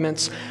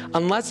arguments,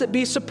 unless it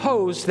be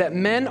supposed that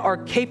men are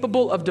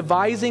capable of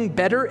devising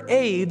better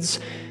aids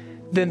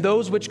than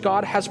those which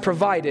God has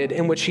provided,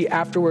 and which he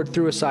afterward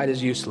threw aside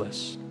as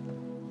useless.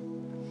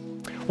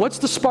 What's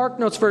the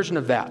SparkNotes version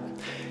of that?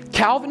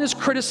 Calvin is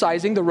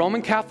criticizing the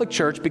Roman Catholic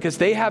Church because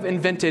they have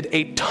invented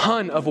a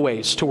ton of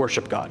ways to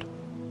worship God.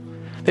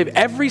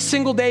 Every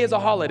single day is a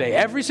holiday.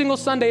 Every single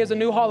Sunday is a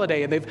new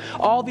holiday. And they've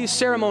all these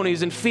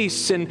ceremonies and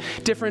feasts and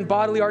different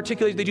bodily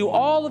articulations. They do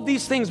all of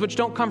these things which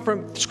don't come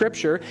from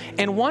Scripture.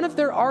 And one of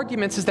their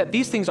arguments is that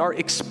these things are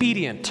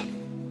expedient.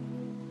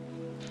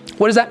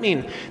 What does that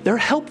mean? They're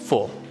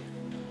helpful.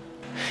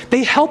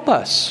 They help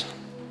us.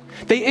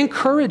 They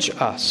encourage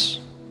us.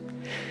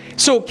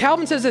 So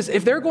Calvin says this: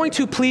 if they're going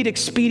to plead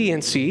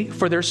expediency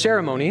for their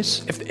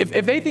ceremonies,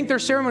 if they think their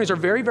ceremonies are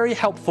very, very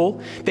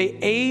helpful, they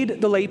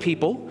aid the lay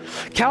people,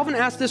 Calvin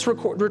asked this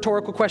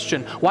rhetorical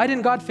question: why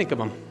didn't God think of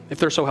them if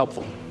they're so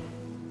helpful?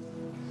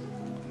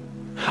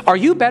 Are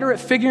you better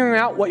at figuring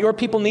out what your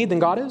people need than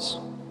God is?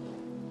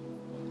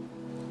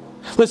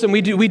 Listen,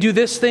 we do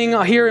this thing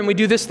here and we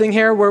do this thing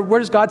here. Where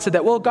does God say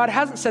that? Well, God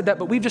hasn't said that,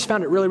 but we've just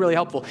found it really, really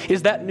helpful.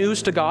 Is that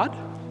news to God?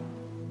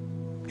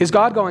 Is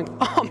God going,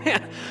 oh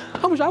man,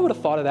 I wish I would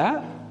have thought of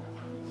that.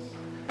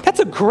 That's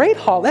a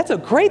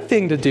great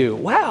thing to do.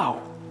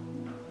 Wow.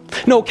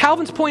 No,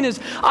 Calvin's point is,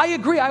 I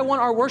agree, I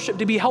want our worship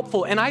to be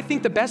helpful, and I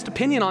think the best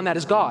opinion on that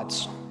is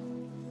God's.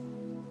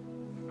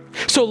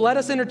 So let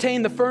us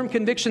entertain the firm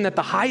conviction that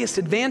the highest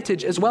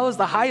advantage as well as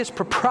the highest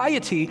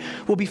propriety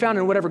will be found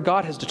in whatever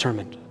God has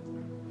determined.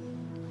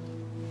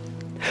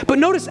 But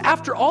notice,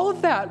 after all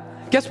of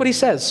that, guess what he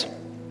says?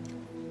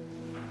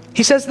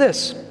 He says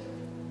this: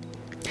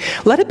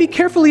 let it be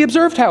carefully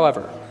observed,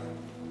 however.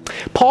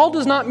 Paul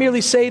does not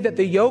merely say that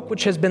the yoke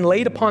which has been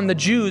laid upon the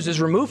Jews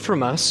is removed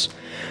from us,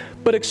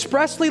 but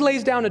expressly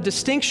lays down a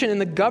distinction in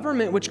the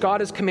government which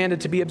God has commanded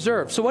to be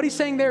observed. So what he's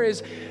saying there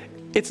is,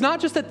 it's not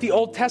just that the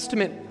Old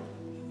Testament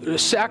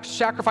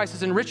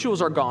sacrifices and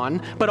rituals are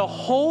gone, but a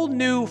whole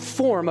new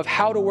form of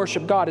how to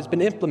worship God has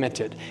been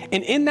implemented.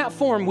 And in that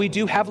form, we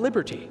do have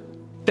liberty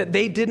that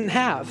they didn't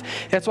have.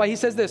 That's why he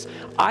says this: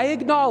 I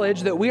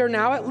acknowledge that we are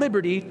now at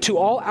liberty to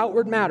all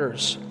outward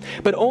matters,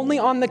 but only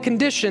on the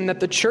condition that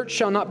the church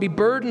shall not be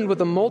burdened with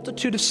a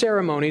multitude of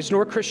ceremonies,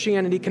 nor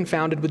Christianity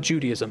confounded with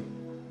Judaism.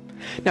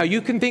 Now, you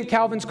can think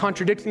Calvin's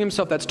contradicting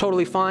himself. That's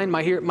totally fine.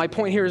 My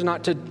point here is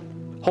not to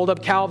hold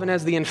up Calvin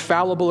as the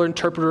infallible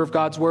interpreter of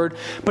God's word,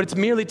 but it's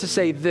merely to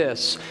say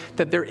this,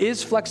 that there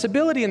is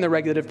flexibility in the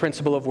regulative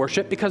principle of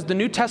worship because the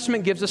New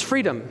Testament gives us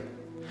freedom.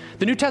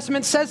 The New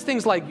Testament says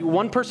things like,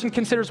 one person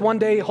considers one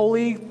day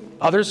holy,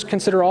 others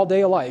consider all day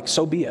alike,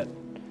 so be it.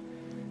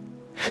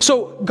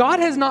 So God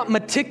has not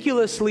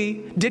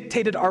meticulously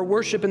dictated our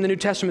worship in the New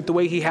Testament the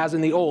way he has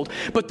in the Old,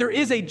 but there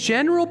is a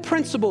general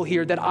principle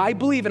here that I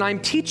believe, and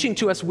I'm teaching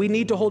to us, we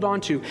need to hold on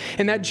to.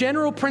 And that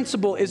general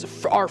principle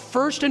is our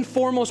first and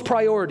foremost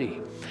priority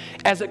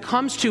as it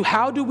comes to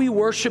how do we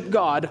worship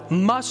God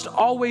must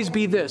always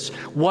be this: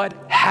 what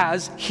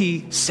has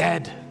he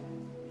said?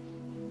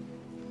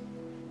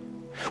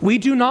 We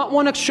do not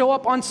want to show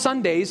up on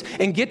Sundays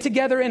and get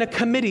together in a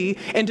committee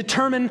and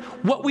determine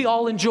what we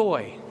all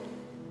enjoy.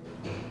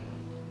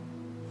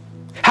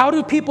 How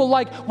do people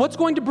like, what's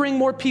going to bring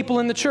more people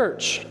in the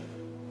church?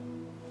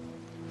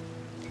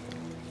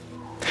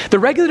 The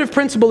regulative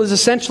principle is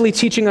essentially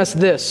teaching us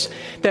this,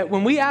 that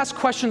when we ask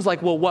questions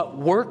like, well, what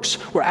works?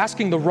 We're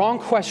asking the wrong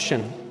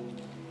question.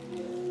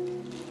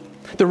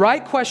 The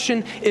right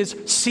question is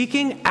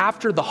seeking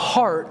after the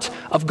heart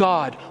of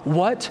God.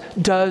 What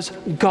does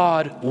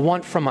God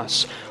want from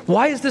us?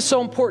 Why is this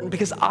so important?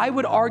 Because I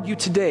would argue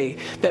today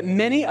that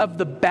many of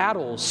the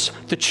battles,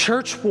 the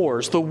church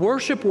wars, the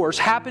worship wars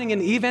happening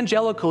in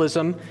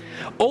evangelicalism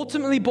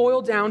ultimately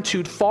boil down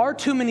to far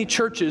too many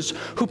churches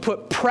who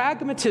put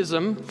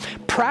pragmatism,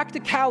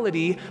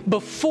 practicality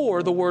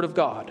before the Word of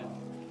God.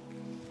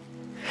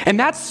 And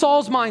that's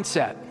Saul's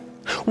mindset.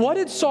 What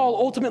did Saul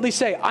ultimately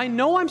say? I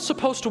know I'm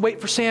supposed to wait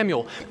for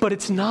Samuel, but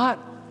it's not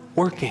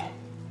working.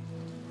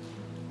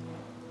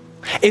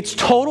 It's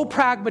total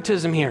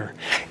pragmatism here.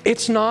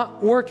 It's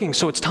not working,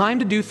 so it's time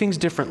to do things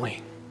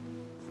differently.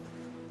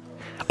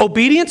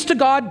 Obedience to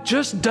God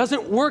just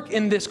doesn't work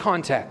in this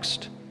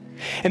context.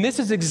 And this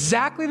is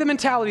exactly the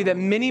mentality that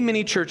many,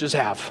 many churches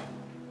have.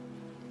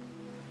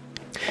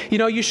 You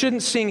know, you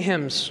shouldn't sing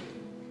hymns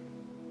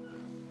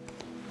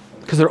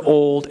because they're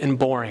old and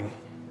boring.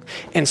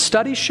 And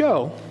studies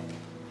show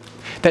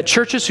that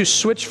churches who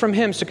switch from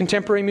hymns to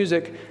contemporary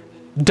music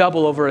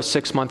double over a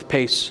 6-month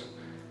pace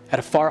at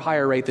a far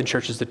higher rate than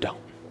churches that don't.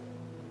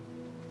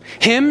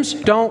 Hymns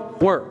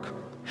don't work.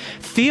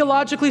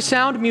 Theologically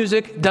sound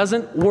music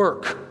doesn't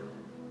work.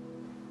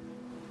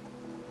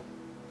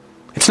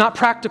 It's not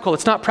practical.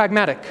 It's not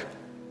pragmatic.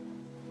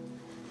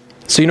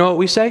 So you know what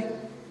we say?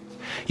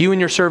 you and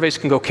your surveys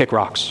can go kick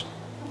rocks.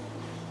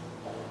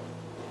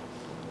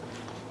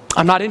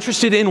 I'm not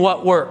interested in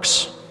what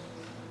works.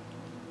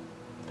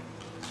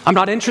 I'm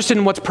not interested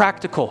in what's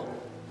practical.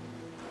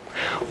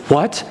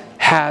 What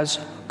has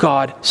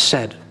God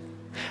said?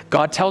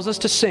 God tells us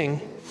to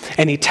sing,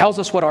 and He tells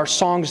us what our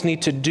songs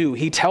need to do.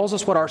 He tells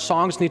us what our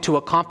songs need to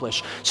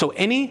accomplish. So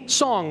any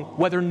song,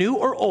 whether new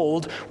or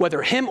old,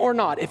 whether hymn or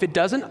not, if it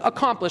doesn't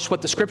accomplish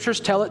what the Scriptures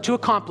tell it to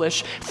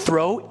accomplish,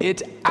 throw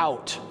it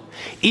out.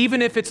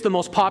 Even if it's the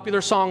most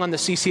popular song on the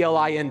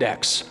CCLI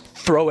index,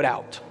 throw it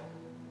out.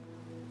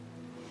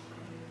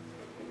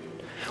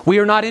 We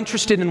are not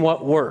interested in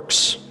what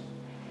works.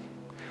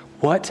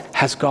 What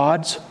has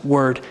God's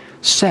Word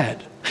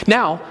said?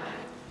 Now,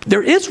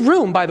 there is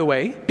room, by the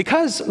way,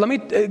 because let me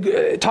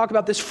talk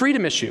about this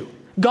freedom issue.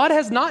 God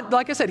has not,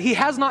 like I said, He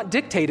has not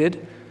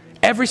dictated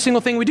every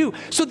single thing we do.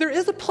 So there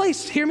is a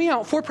place, hear me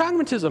out, for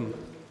pragmatism.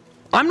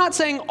 I'm not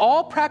saying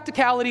all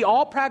practicality,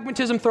 all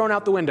pragmatism thrown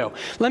out the window.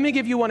 Let me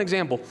give you one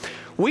example.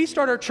 We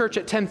start our church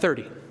at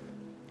 10:30.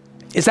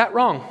 Is that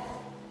wrong?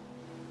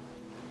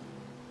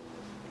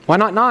 Why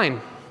not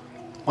 9?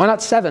 Why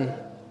not 7?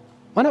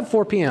 Why not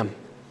 4 p.m.?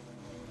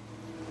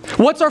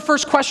 What's our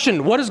first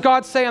question? What does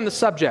God say on the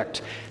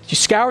subject? You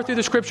scour through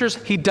the Scriptures,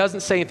 He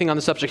doesn't say anything on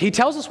the subject. He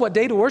tells us what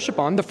day to worship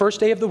on, the first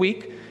day of the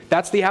week.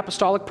 That's the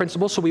apostolic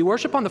principle. So we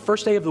worship on the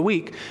first day of the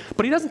week,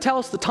 but He doesn't tell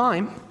us the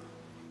time.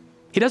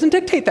 He doesn't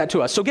dictate that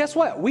to us. So guess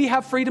what? We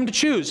have freedom to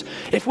choose.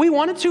 If we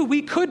wanted to,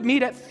 we could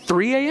meet at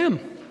 3 a.m.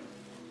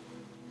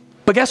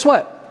 But guess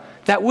what?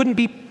 That wouldn't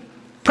be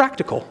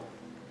practical.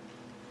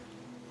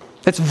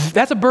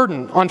 That's a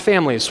burden on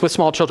families with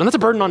small children. That's a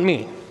burden on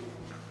me.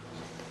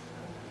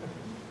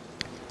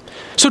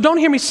 So don't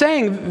hear me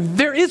saying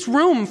there is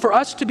room for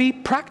us to be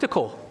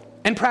practical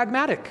and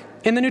pragmatic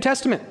in the New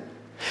Testament.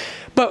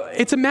 But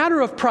it's a matter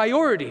of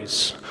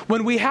priorities.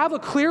 When we have a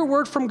clear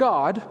word from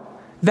God,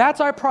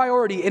 that's our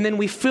priority, and then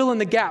we fill in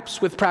the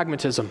gaps with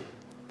pragmatism.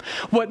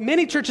 What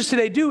many churches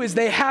today do is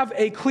they have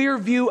a clear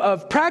view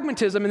of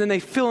pragmatism, and then they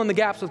fill in the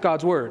gaps with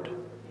God's Word.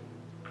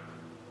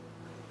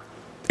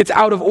 It's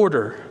out of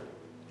order.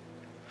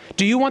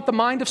 Do you want the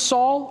mind of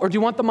Saul or do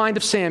you want the mind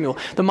of Samuel?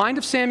 The mind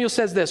of Samuel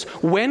says this: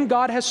 when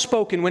God has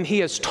spoken, when He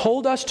has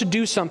told us to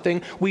do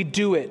something, we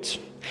do it.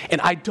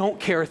 And I don't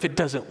care if it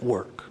doesn't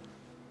work.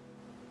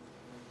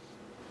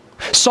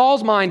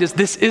 Saul's mind is,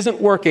 this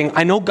isn't working.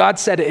 I know God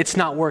said it. It's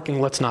not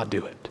working. Let's not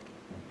do it.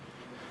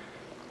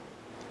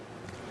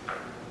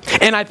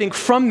 And I think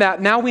from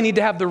that, now we need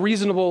to have the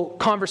reasonable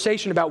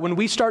conversation about when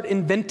we start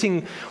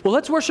inventing, well,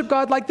 let's worship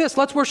God like this,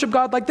 let's worship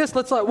God like this,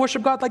 let's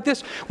worship God like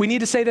this. We need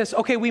to say this,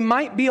 okay, we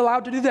might be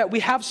allowed to do that. We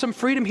have some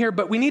freedom here,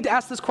 but we need to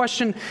ask this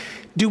question: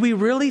 do we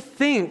really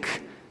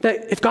think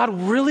that if God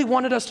really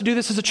wanted us to do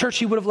this as a church,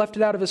 He would have left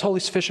it out of His holy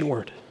sufficient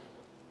word?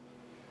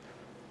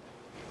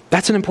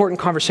 That's an important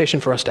conversation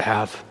for us to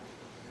have.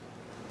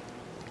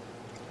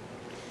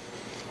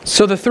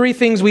 So the three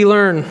things we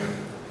learn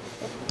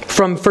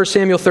from 1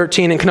 Samuel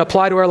 13 and can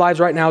apply to our lives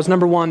right now is,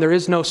 number one, there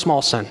is no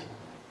small sin.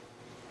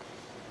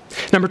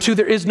 Number two,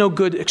 there is no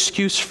good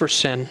excuse for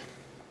sin.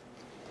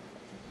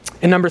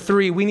 And number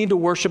three, we need to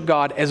worship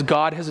God as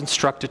God has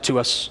instructed to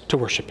us to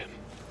worship Him.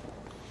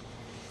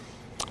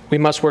 We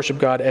must worship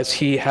God as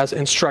He has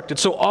instructed.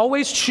 So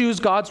always choose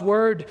God's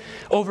word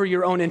over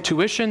your own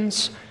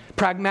intuitions,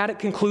 pragmatic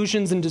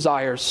conclusions, and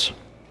desires.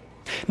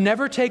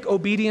 Never take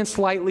obedience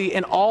lightly,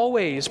 and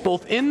always,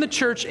 both in the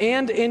church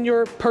and in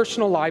your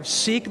personal life,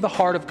 seek the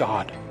heart of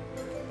God.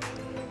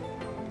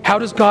 How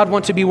does God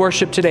want to be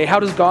worshiped today? How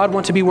does God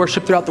want to be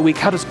worshiped throughout the week?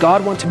 How does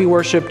God want to be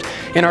worshiped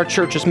in our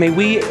churches? May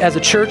we as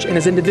a church and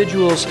as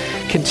individuals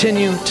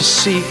continue to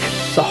seek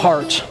the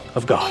heart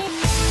of God.